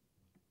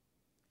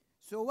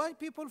 So why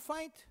people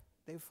fight?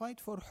 They fight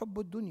for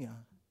hubb dunya,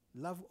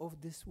 love of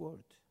this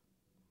world.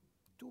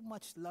 Too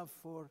much love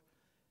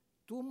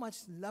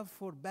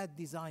for bad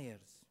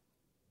desires.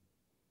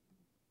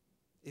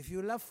 If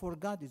you love for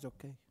God, it's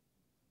okay.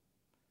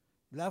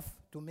 Love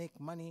to make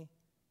money,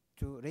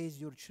 to raise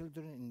your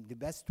children in the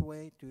best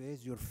way, to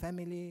raise your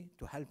family,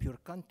 to help your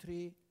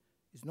country,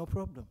 is no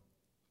problem.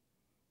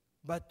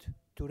 But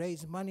to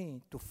raise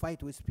money, to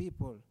fight with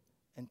people,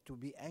 and to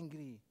be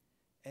angry,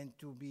 and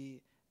to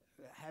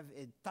have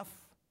a tough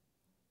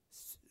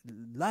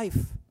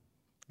life,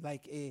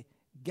 like a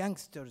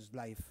gangster's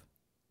life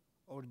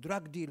or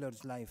drug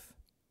dealer's life.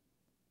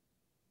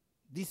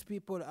 These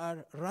people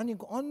are running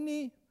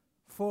only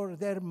for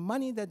their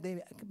money that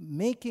they're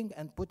making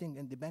and putting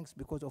in the banks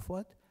because of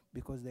what?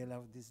 Because they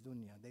love this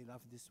dunya, they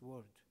love this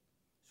world.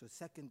 So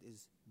second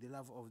is the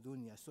love of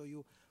dunya. So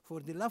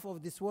for the love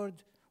of this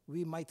world,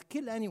 we might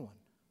kill anyone.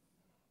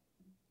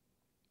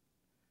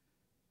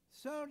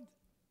 Third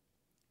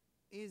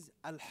is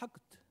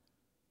al-haqd,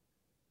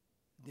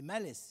 the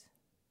malice.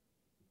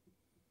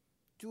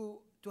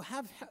 To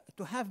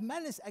have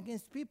malice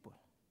against people.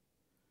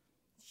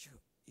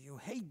 You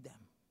hate them.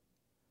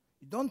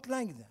 You don't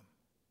like them.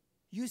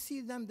 You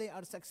see them, they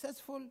are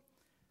successful.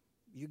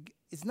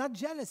 It's not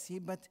jealousy,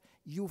 but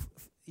you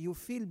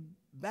feel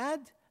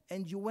bad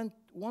and you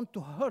want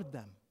to hurt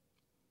them.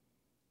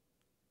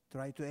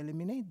 Try to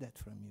eliminate that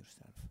from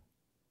yourself.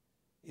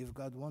 If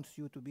God wants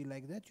you to be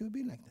like that, you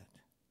be like that.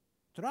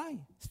 Try,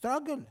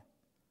 struggle.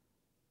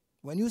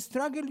 When you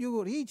struggle,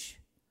 you reach.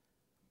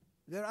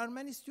 There are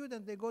many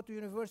students, they go to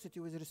university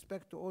with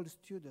respect to all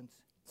students.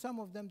 Some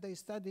of them, they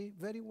study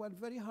very well,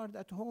 very hard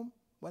at home.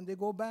 When they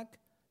go back,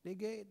 they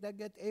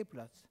get A+.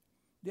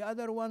 The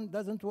other one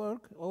doesn't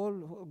work, or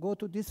go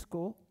to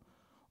disco,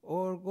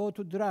 or go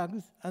to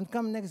drugs, and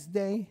come next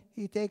day,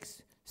 he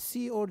takes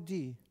C or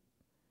D.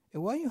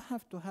 And why you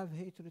have to have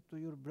hatred to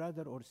your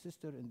brother or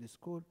sister in the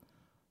school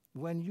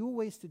when you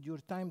wasted your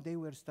time, they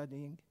were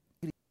studying?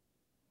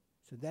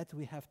 So that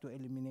we have to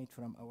eliminate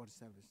from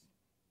ourselves.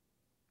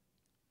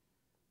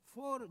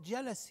 For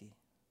jealousy,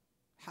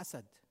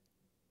 hasad,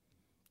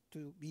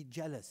 to be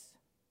jealous.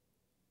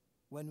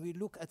 When we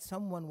look at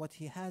someone, what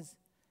he has,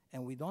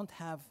 and we don't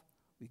have,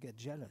 we get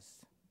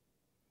jealous.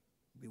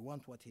 We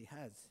want what he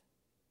has.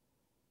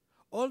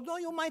 Although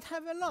you might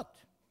have a lot.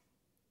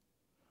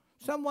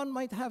 Someone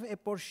might have a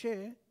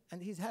Porsche,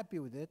 and he's happy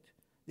with it.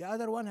 The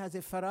other one has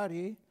a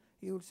Ferrari.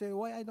 He will say,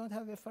 why I don't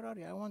have a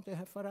Ferrari? I want to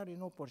have Ferrari,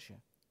 no Porsche.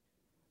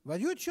 But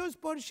you choose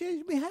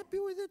Porsche, be happy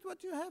with it,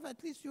 what you have.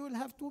 At least you will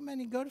have too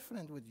many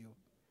girlfriends with you.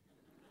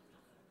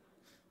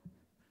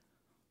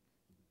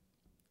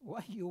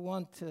 Why you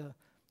want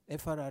a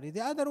Ferrari?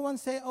 The other one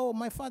say, oh,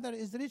 my father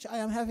is rich, I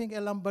am having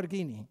a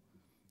Lamborghini.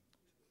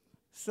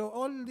 So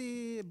all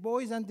the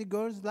boys and the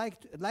girls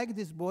like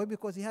this boy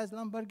because he has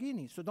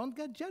Lamborghini. So don't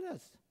get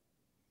jealous.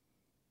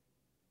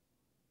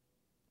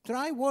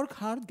 Try, work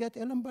hard, get a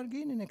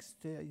Lamborghini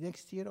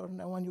next year or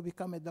when you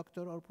become a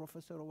doctor or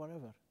professor or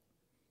whatever.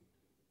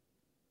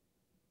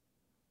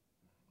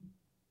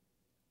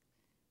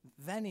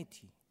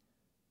 Vanity,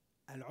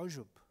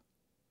 al-ujub,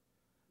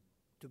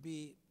 to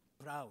be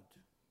proud,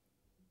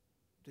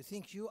 to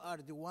think you are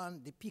the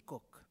one, the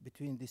peacock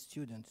between the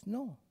students.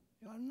 No,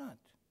 you are not.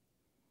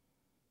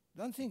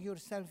 Don't think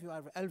yourself you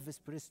are Elvis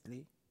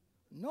Presley.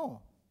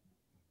 No.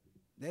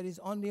 There is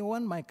only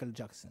one Michael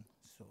Jackson,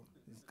 so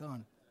he's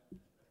gone.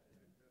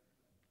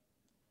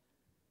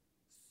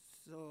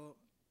 So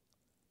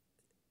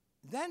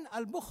then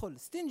al-bukhl,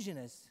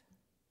 stinginess.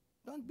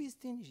 Don't be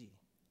stingy.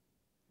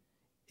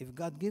 If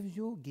God gives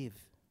you, give.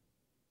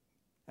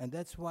 And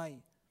that's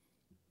why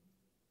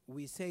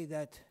we say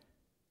that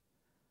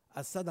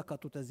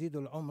الصدقة تزيد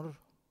العمر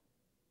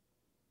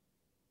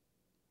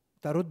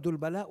ترد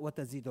البلاء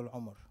وتزيد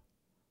العمر.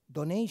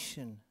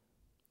 Donation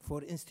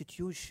for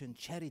institution,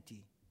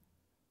 charity.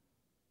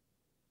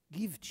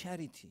 Give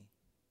charity.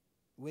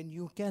 When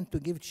you can, to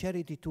give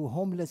charity to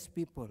homeless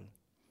people,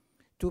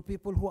 to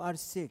people who are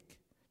sick,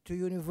 to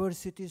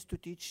universities to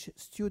teach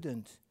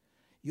students,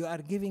 you are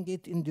giving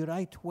it in the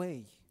right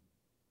way.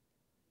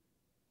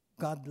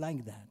 God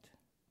like that,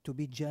 to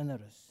be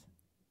generous.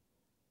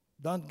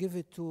 Don't give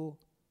it to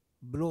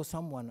blow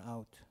someone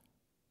out.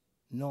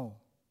 No.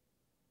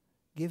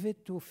 Give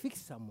it to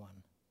fix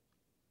someone.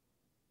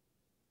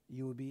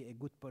 You will be a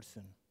good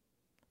person.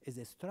 It's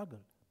a struggle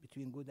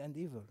between good and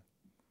evil.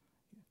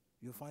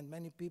 You find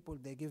many people,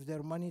 they give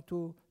their money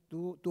to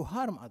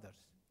harm others.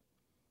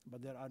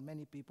 But there are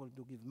many people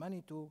who give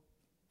money to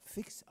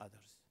fix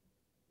others.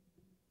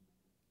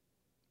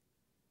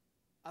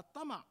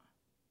 At-tama',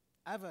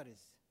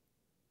 avarice.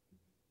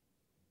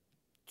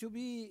 To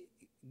be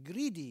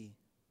greedy.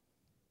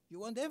 You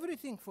want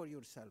everything for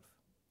yourself.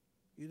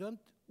 You don't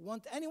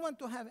want anyone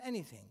to have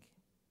anything.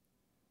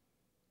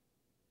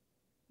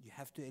 You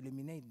have to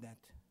eliminate that.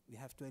 We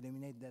have to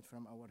eliminate that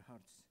from our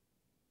hearts.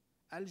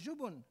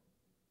 Al-jubun,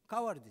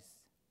 cowardice.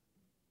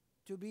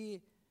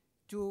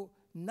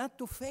 Not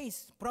to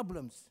face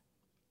problems.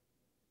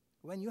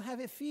 When you have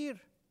a fear,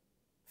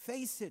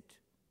 face it.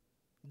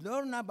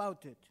 Learn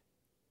about it.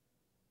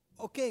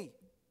 Okay,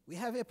 we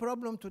have a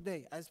problem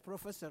today. As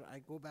professor, I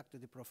go back to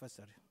the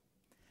professor.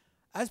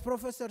 As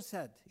professor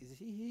said, is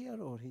he here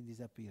or he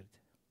disappeared?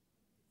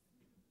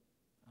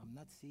 I'm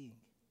not seeing.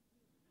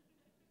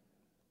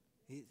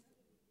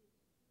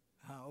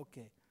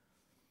 Okay.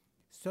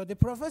 So the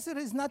professor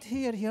is not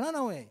here, he ran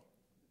away.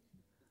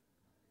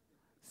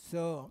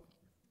 So,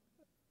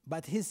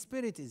 but his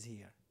spirit is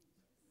here.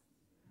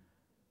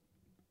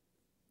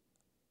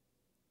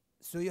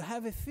 So you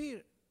have a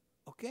fear,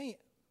 okay?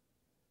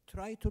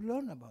 Try to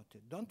learn about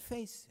it. Don't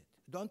face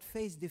it. Don't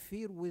face the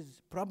fear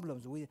with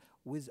problems,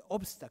 with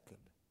obstacles.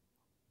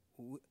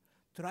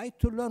 Try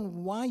to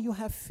learn why you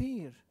have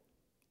fear.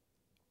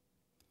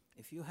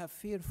 If you have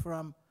fear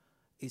from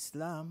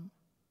Islam,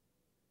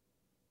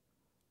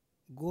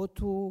 go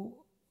to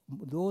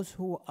those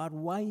who are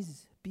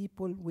wise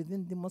people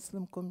within the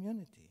Muslim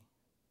community.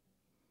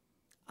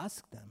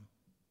 Ask them.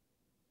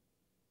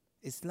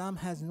 Islam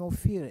has no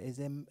fear, is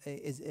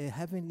a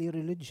heavenly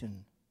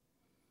religion.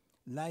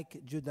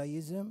 Like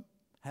Judaism,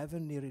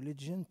 heavenly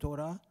religion,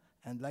 Torah,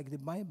 and like the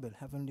Bible,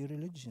 heavenly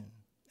religion,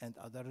 and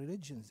other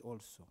religions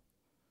also.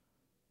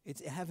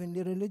 It's a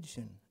heavenly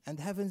religion, and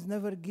heavens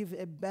never give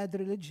a bad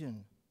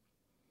religion.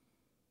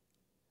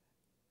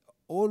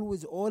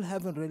 Always, all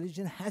heaven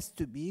religion has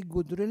to be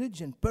good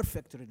religion,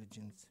 perfect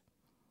religions.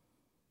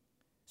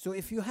 So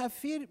if you have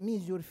fear, it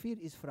means your fear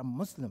is from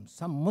Muslims,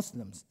 some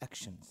Muslims'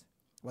 actions,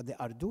 what they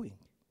are doing.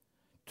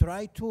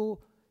 Try to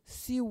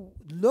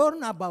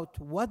learn about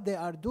what they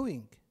are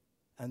doing,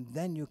 and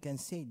then you can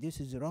say, this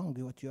is wrong,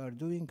 what you are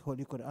doing.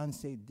 Holy Quran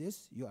said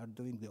this, you are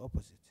doing the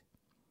opposite.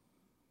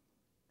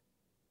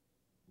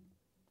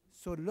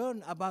 So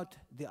learn about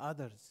the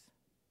others.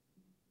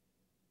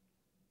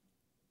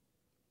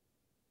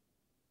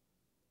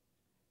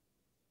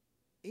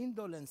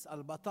 Indolence,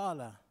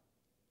 al-batala,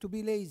 to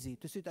be lazy,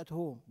 to sit at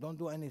home, don't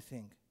do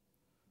anything.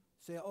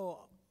 Say,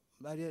 oh,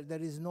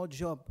 there is no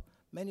job.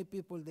 Many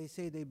people, they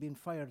say they've been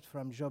fired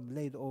from job,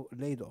 laid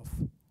off.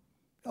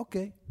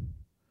 Okay.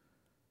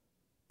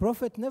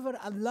 Prophet never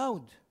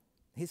allowed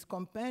his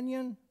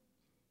companion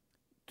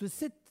to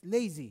sit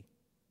lazy.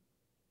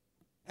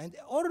 And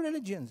all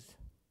religions,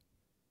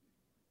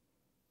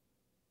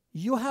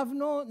 you have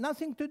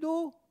nothing to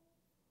do,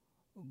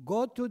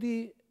 go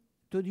to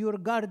your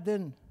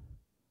garden,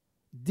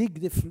 dig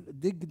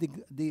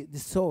the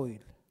soil.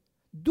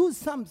 Do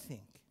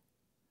something.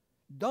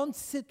 Don't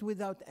sit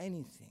without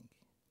anything.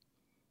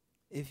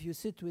 If you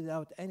sit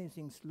without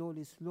anything,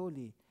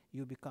 slowly,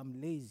 you become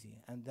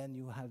lazy, and then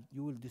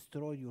you will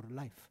destroy your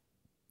life.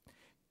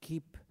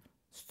 Keep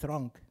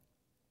strong.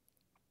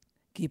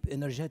 Keep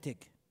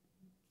energetic.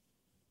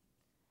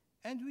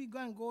 And we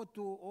can go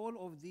to all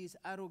of these: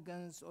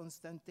 arrogance,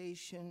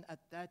 ostentation,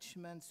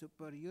 attachment,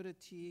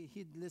 superiority,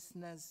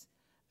 heedlessness,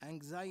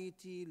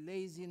 anxiety,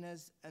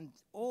 laziness, and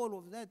all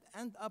of that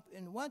end up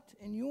in what?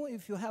 In you,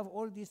 if you have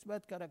all these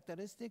bad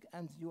characteristics,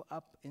 and you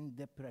up in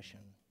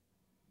depression.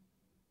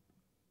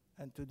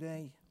 And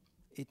today,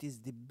 it is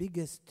the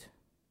biggest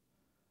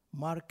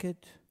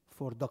market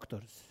for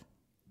doctors.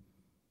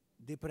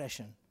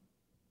 Depression.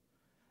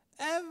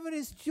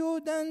 Every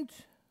student,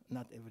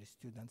 not every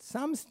student,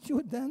 some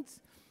students,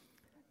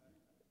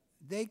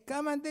 they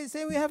come and they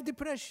say, we have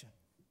depression.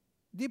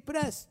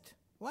 Depressed.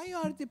 Why you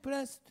are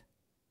depressed?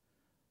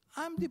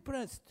 I'm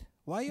depressed.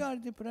 Why you are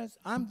depressed?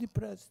 I'm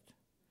depressed.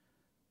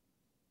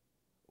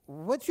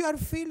 What you are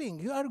feeling?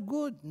 You are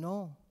good.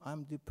 No,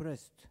 I'm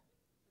depressed.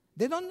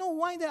 They don't know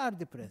why they are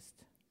depressed.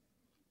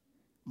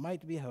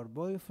 Might be her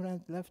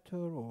boyfriend left her,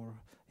 or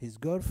his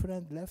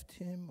girlfriend left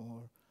him,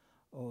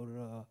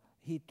 or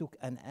he took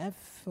an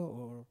F,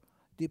 or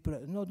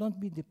depressed. No, don't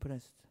be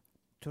depressed.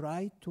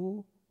 Try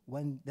to,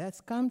 when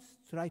that comes,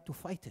 try to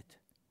fight it,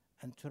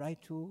 and try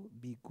to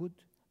be good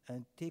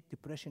and take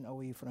depression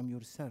away from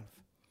yourself.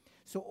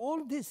 So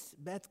all these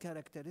bad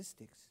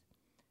characteristics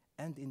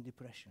end in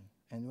depression.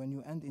 And when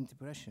you end in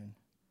depression,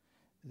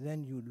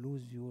 then you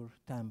lose your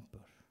temper.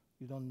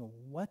 You don't know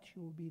what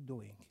you'll be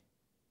doing.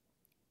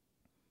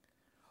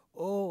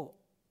 Oh,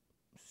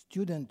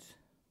 students,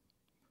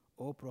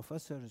 oh,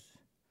 professors,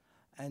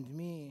 and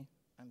me,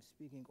 I'm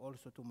speaking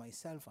also to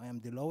myself. I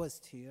am the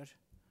lowest here.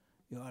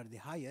 You are the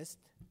highest.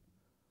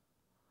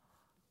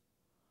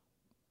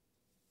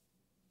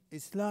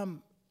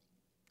 Islam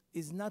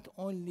is not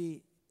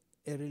only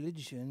a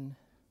religion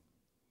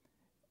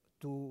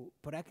to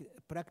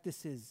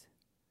practices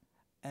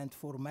and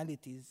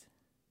formalities,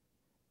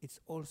 it's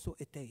also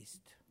a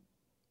taste.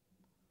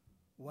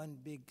 One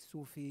big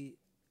Sufi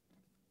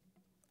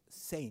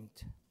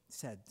saint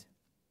said,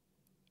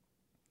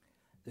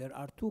 there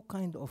are two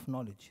kinds of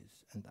knowledges,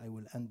 and I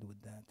will end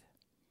with that.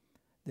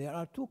 There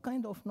are two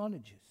kinds of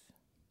knowledges.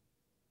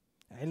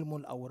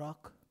 علم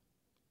الأوراق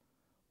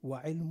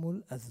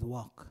وعلم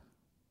الأذواق.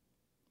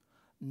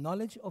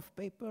 Knowledge of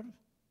paper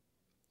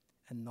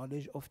and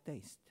knowledge of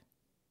taste.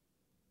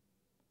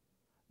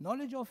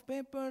 Knowledge of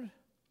paper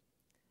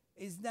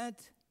is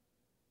that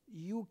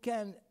you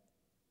can,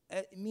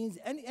 means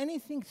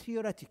anything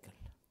theoretical.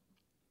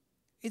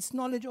 It's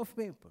knowledge of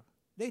paper.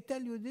 They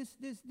tell you this,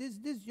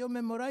 you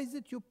memorize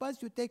it, you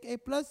pass, you take A+,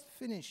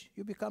 finish.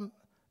 You become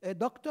a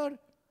doctor,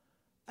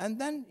 and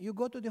then you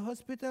go to the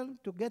hospital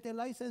to get a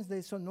license.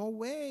 They say, no,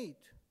 wait.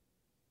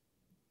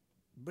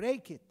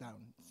 Break it down.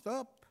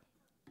 Stop.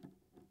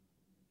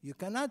 You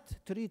cannot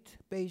treat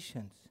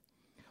patients.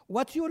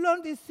 What you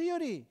learned is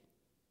theory.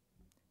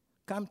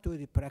 Come to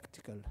the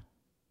practical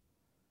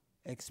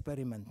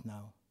experiment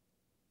now.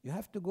 You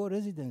have to go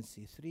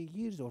residency, 3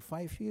 years or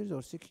 5 years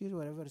or 6 years,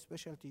 whatever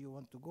specialty you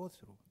want to go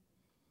through.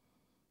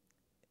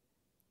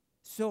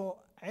 So,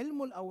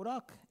 علم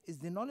الأوراق is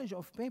the knowledge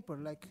of paper,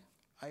 like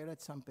I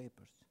read some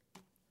papers.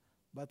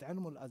 But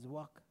علم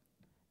الأذواق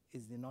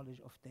is the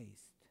knowledge of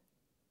taste.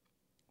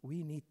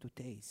 We need to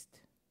taste.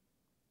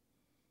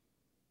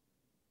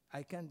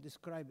 I can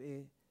describe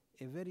a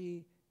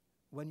very,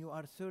 when you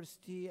are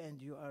thirsty and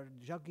you are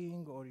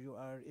jogging or you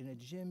are in a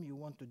gym, you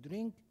want to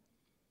drink,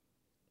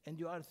 and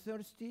you are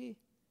thirsty,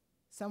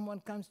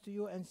 someone comes to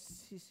you and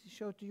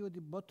show to you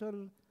the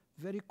bottle,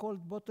 very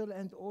cold bottle,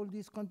 and all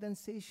this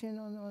condensation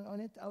on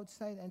it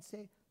outside, and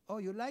say, oh,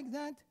 you like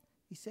that?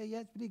 He say,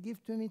 yes, please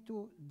give to me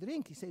to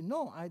drink. He say,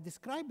 no, I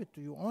describe it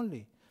to you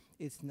only.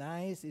 It's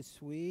nice, it's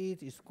sweet,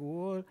 it's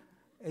cool,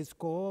 it's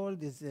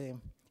cold,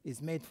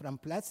 it's made from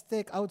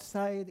plastic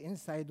outside,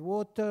 inside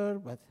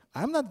water, but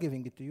I'm not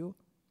giving it to you.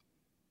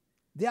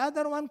 The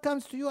other one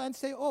comes to you and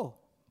say, oh,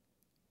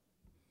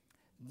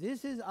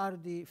 these are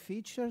the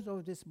features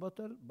of this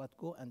bottle, but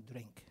go and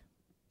drink.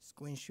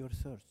 Quench your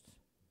thirst.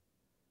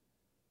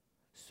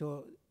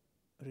 So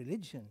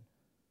religion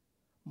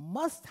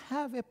must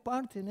have a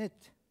part in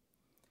it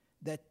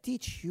that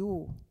teach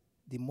you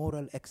the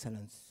moral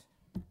excellence.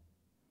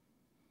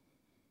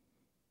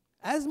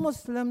 As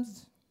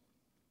Muslims,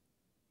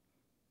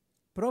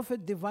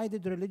 Prophet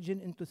divided religion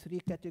into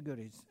 3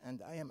 categories,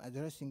 and I am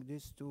addressing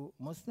this to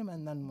Muslim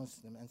and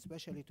non-Muslim, and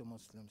especially to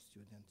Muslim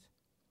students.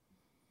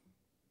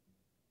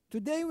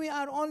 Today we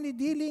are only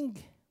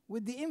dealing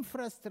with the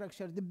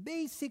infrastructure, the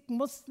basic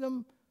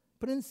Muslim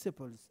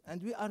principles,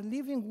 and we are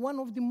leaving one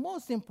of the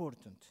most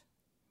important.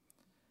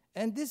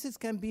 And this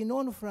can be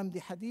known from the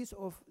hadith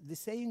of the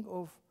saying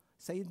of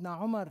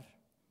Sayyidina Umar.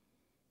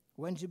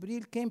 When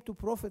Jibreel came to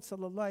Prophet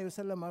sallallahu alaihi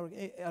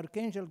wasallam,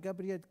 Archangel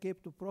Gabriel came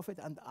to Prophet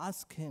and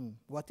asked him,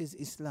 what is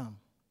Islam?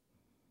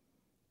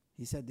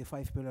 He said, the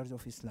 5 pillars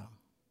of Islam.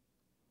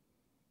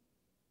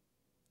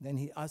 Then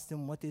he asked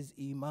him, what is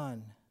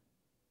Iman?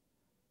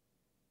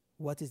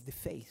 What is the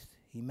faith?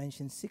 He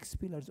mentioned 6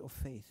 pillars of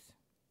faith.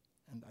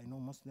 And I know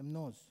Muslim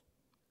knows.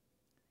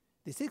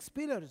 The 6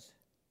 pillars: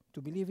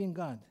 to believe in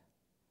God,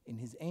 in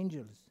His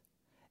angels,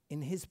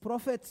 in His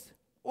prophets,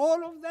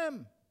 all of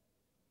them,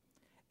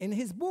 in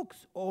His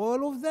books,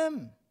 all of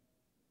them,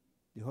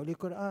 the Holy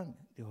Quran,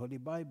 the Holy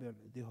Bible,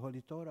 the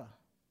Holy Torah,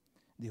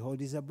 the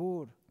Holy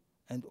Zabur,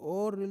 and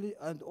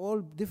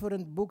all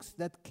different books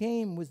that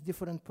came with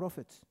different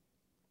prophets.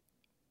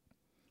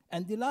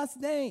 And the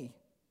last day,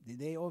 the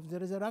day of the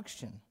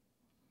resurrection,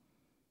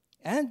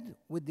 and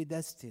with the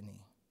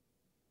destiny.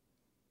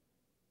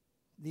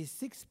 These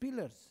 6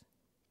 pillars,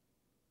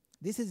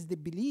 this is the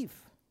belief,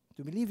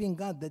 to believe in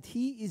God, that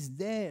He is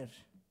there.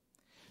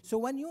 So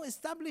when you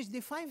establish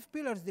the 5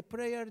 pillars, the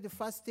prayer, the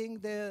fasting,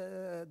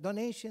 the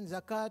donation,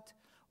 zakat,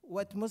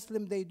 what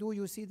Muslim they do,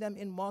 you see them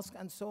in mosque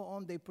and so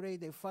on, they pray,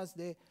 they fast,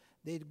 they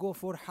go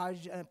for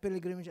Hajj and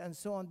pilgrimage and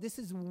so on. This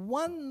is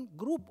one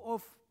group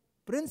of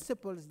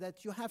principles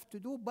that you have to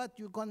do, but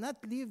you cannot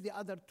leave the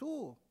other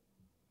 2.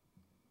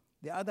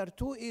 The other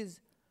 2 is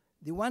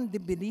the one, the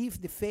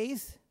belief, the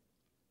faith,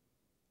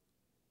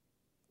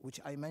 which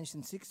I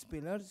mentioned 6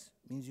 pillars,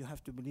 means you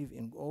have to believe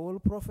in all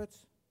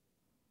prophets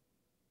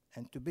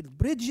and to build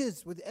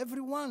bridges with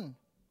everyone,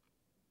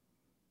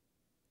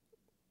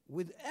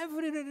 with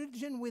every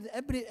religion, with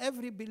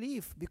every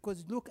belief,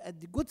 because look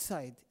at the good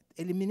side,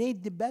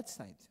 eliminate the bad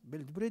side,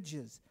 build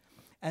bridges.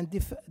 And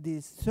the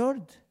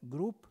third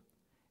group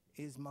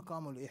is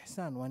مقام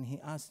الإحسان, when he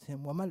asked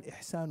him, وَمَا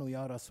الْإِحْسَانُ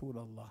يَا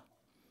رَسُولَ اللَّهِ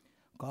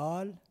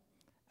قال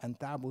أن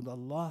تعبد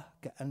الله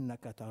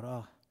كأنك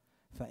تراه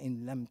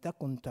فإن لم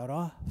تكن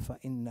تراه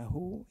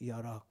فإنه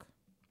يراك.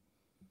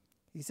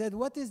 He said,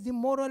 what is the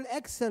moral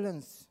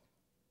excellence?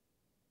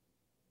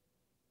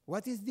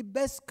 What is the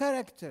best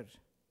character?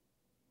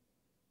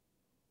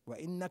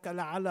 وَإِنَّكَ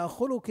لَعَلَى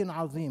خُلُقٍ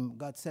عَظِيمٍ.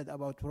 God said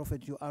about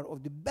Prophet, you are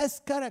of the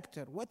best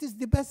character. What is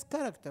the best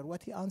character?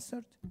 What he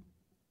answered?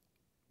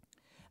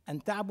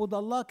 أن تعبد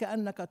الله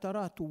كأنك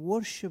تراه, to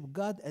worship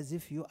God as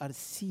if you are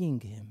seeing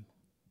Him.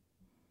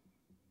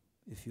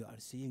 If you are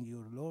seeing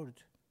your Lord,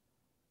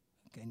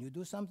 can you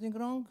do something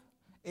wrong?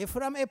 If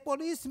from a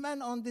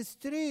policeman on the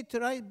street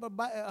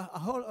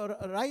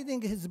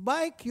riding his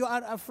bike, you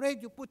are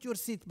afraid, you put your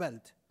seat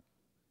belt.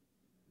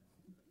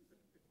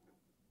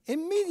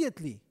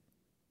 Immediately.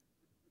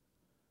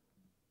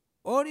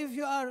 Or if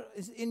you are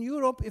in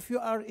Europe, if you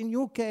are in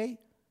UK,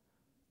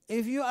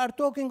 if you are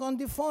talking on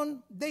the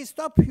phone, they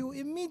stop you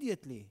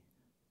immediately.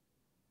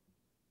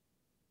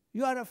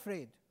 You are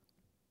afraid.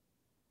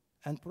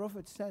 And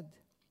Prophet said,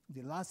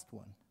 the last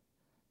one,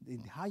 the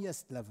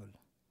highest level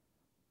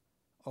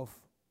of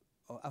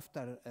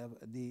after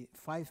the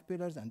 5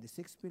 pillars and the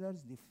 6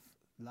 pillars, the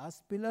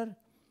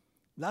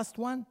last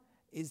one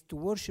is to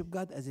worship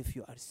God as if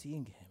you are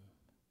seeing Him.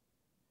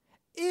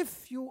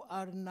 If you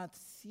are not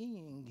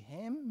seeing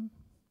Him,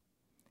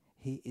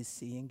 He is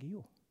seeing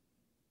you.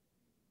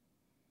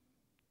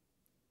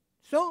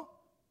 So,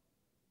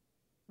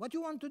 what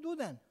you want to do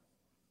then?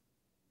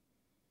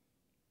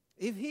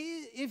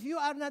 If you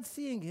are not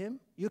seeing Him,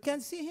 you can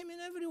see Him in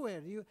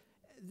everywhere.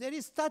 There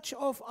is touch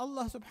of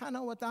Allah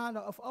subhanahu wa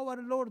ta'ala, of our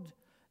Lord.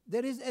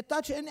 There is a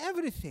touch in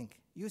everything.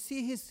 You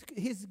see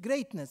his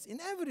greatness in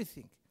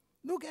everything.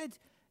 Look at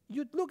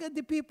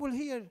the people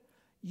here.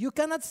 You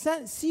cannot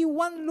see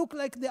one look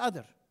like the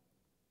other.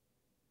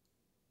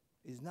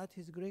 Is not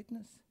his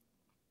greatness?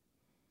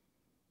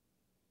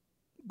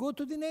 Go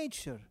to the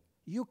nature.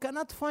 You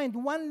cannot find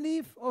one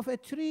leaf of a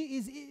tree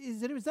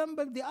is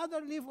resemble the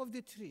other leaf of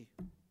the tree.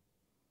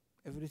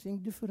 Everything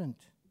different.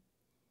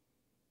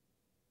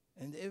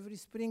 And every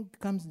spring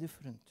comes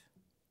different.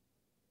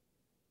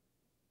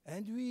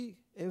 And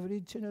every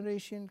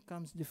generation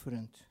comes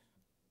different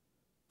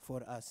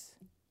for us.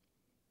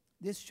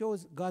 This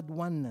shows God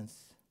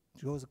oneness,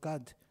 shows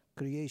God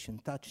creation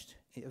touched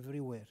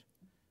everywhere.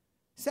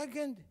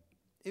 Second,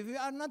 if you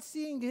are not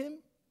seeing him,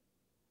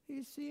 he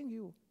is seeing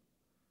you.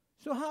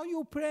 So how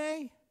you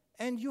pray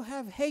and you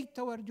have hate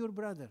toward your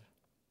brother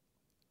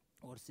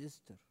or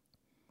sister?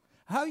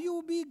 How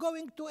you be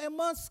going to a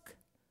mosque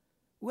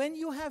when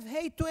you have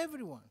hate to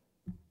everyone?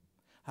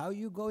 How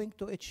you going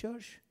to a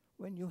church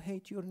when you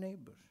hate your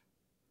neighbor?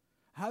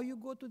 How you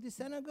go to the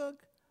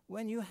synagogue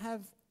when you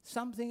have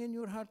something in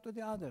your heart to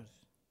the others?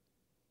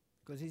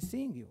 Because he's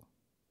seeing you.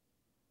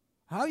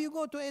 How you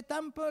go to a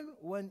temple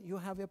when you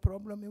have a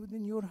problem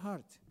within your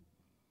heart?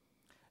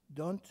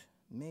 Don't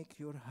make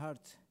your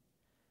heart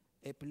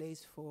a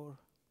place for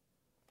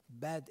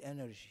bad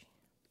energy.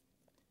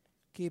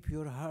 Keep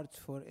your heart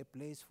for a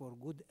place for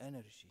good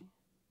energy.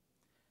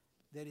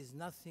 There is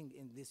nothing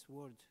in this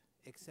world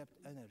except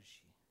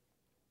energy.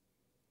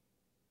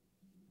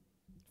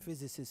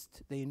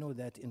 Physicists, they know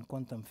that in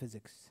quantum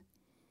physics.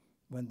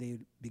 When they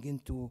begin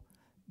to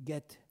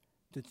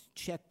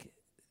check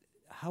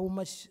how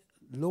much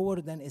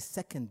lower than a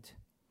second,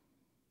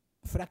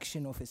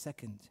 fraction of a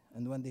second,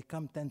 and when they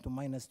come 10 to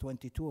minus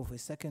 22 of a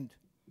second,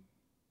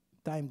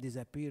 time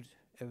disappeared,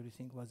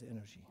 everything was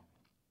energy.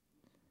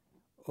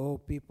 Oh,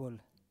 people,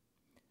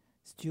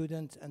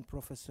 students and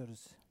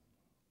professors,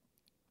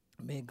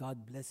 may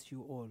God bless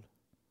you all,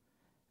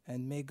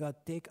 and may God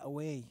take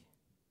away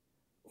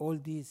all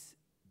these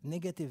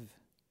negativity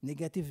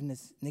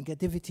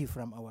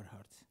from our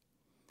hearts,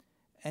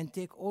 and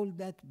take all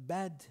that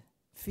bad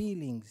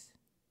feelings.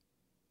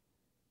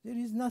 There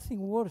is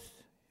nothing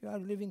worse. You are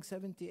living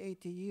 70,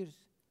 80 years,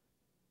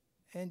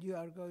 and you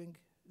are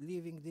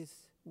leaving this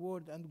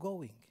world and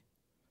going.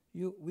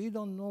 We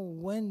don't know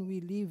when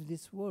we leave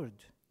this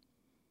world.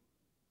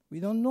 We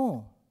don't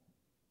know.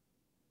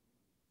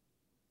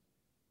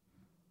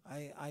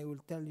 I will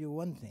tell you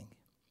one thing.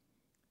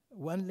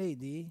 One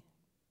lady,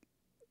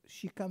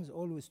 she comes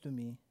always to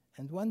me,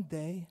 and one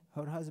day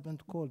her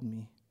husband called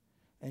me,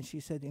 and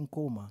she said in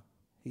coma.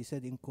 He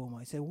said in coma.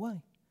 I said,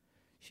 why?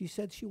 She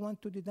said she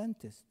went to the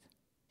dentist.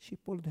 She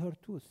pulled her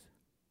tooth,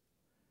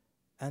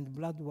 and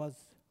blood was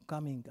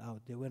coming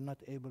out. They were not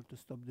able to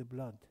stop the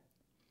blood.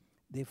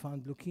 They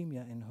found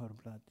leukemia in her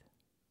blood,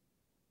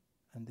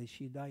 and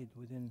she died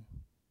within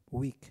a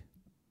week.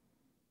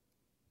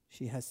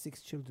 She has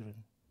 6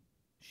 children.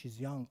 She's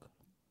young.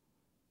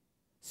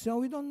 So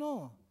we don't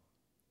know.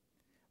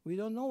 We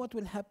don't know what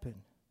will happen.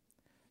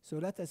 So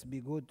let us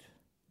be good,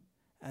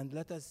 and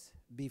let us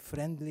be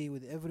friendly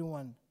with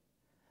everyone,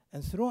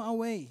 and throw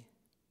away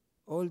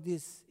all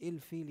these ill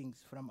feelings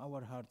from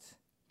our hearts.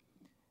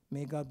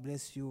 May God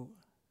bless you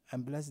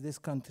and bless this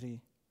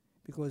country,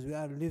 because we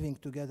are living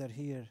together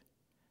here,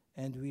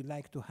 and we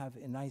like to have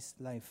a nice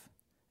life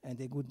and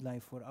a good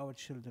life for our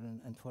children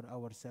and for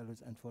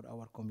ourselves and for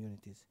our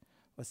communities.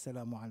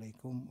 Wassalamu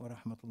alaikum wa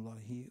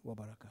rahmatullahi wa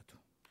barakatuh.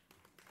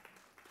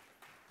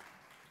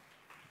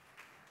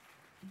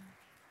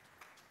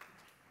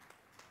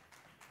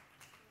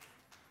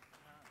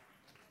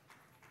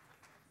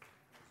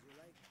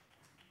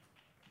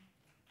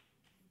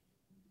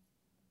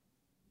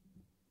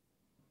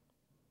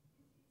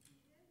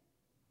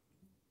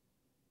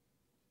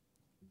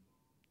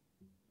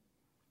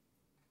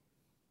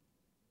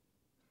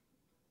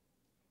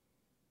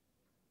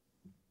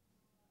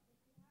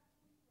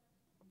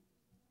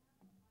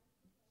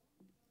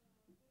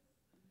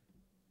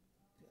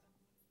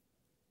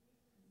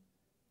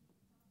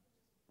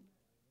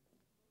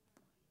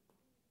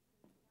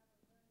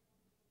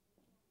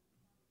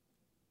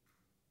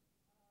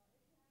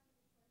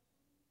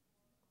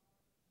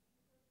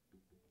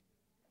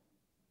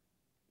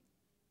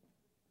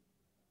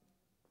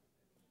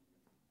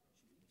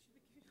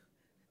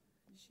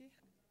 Sheikh,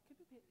 would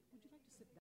you like to sit down?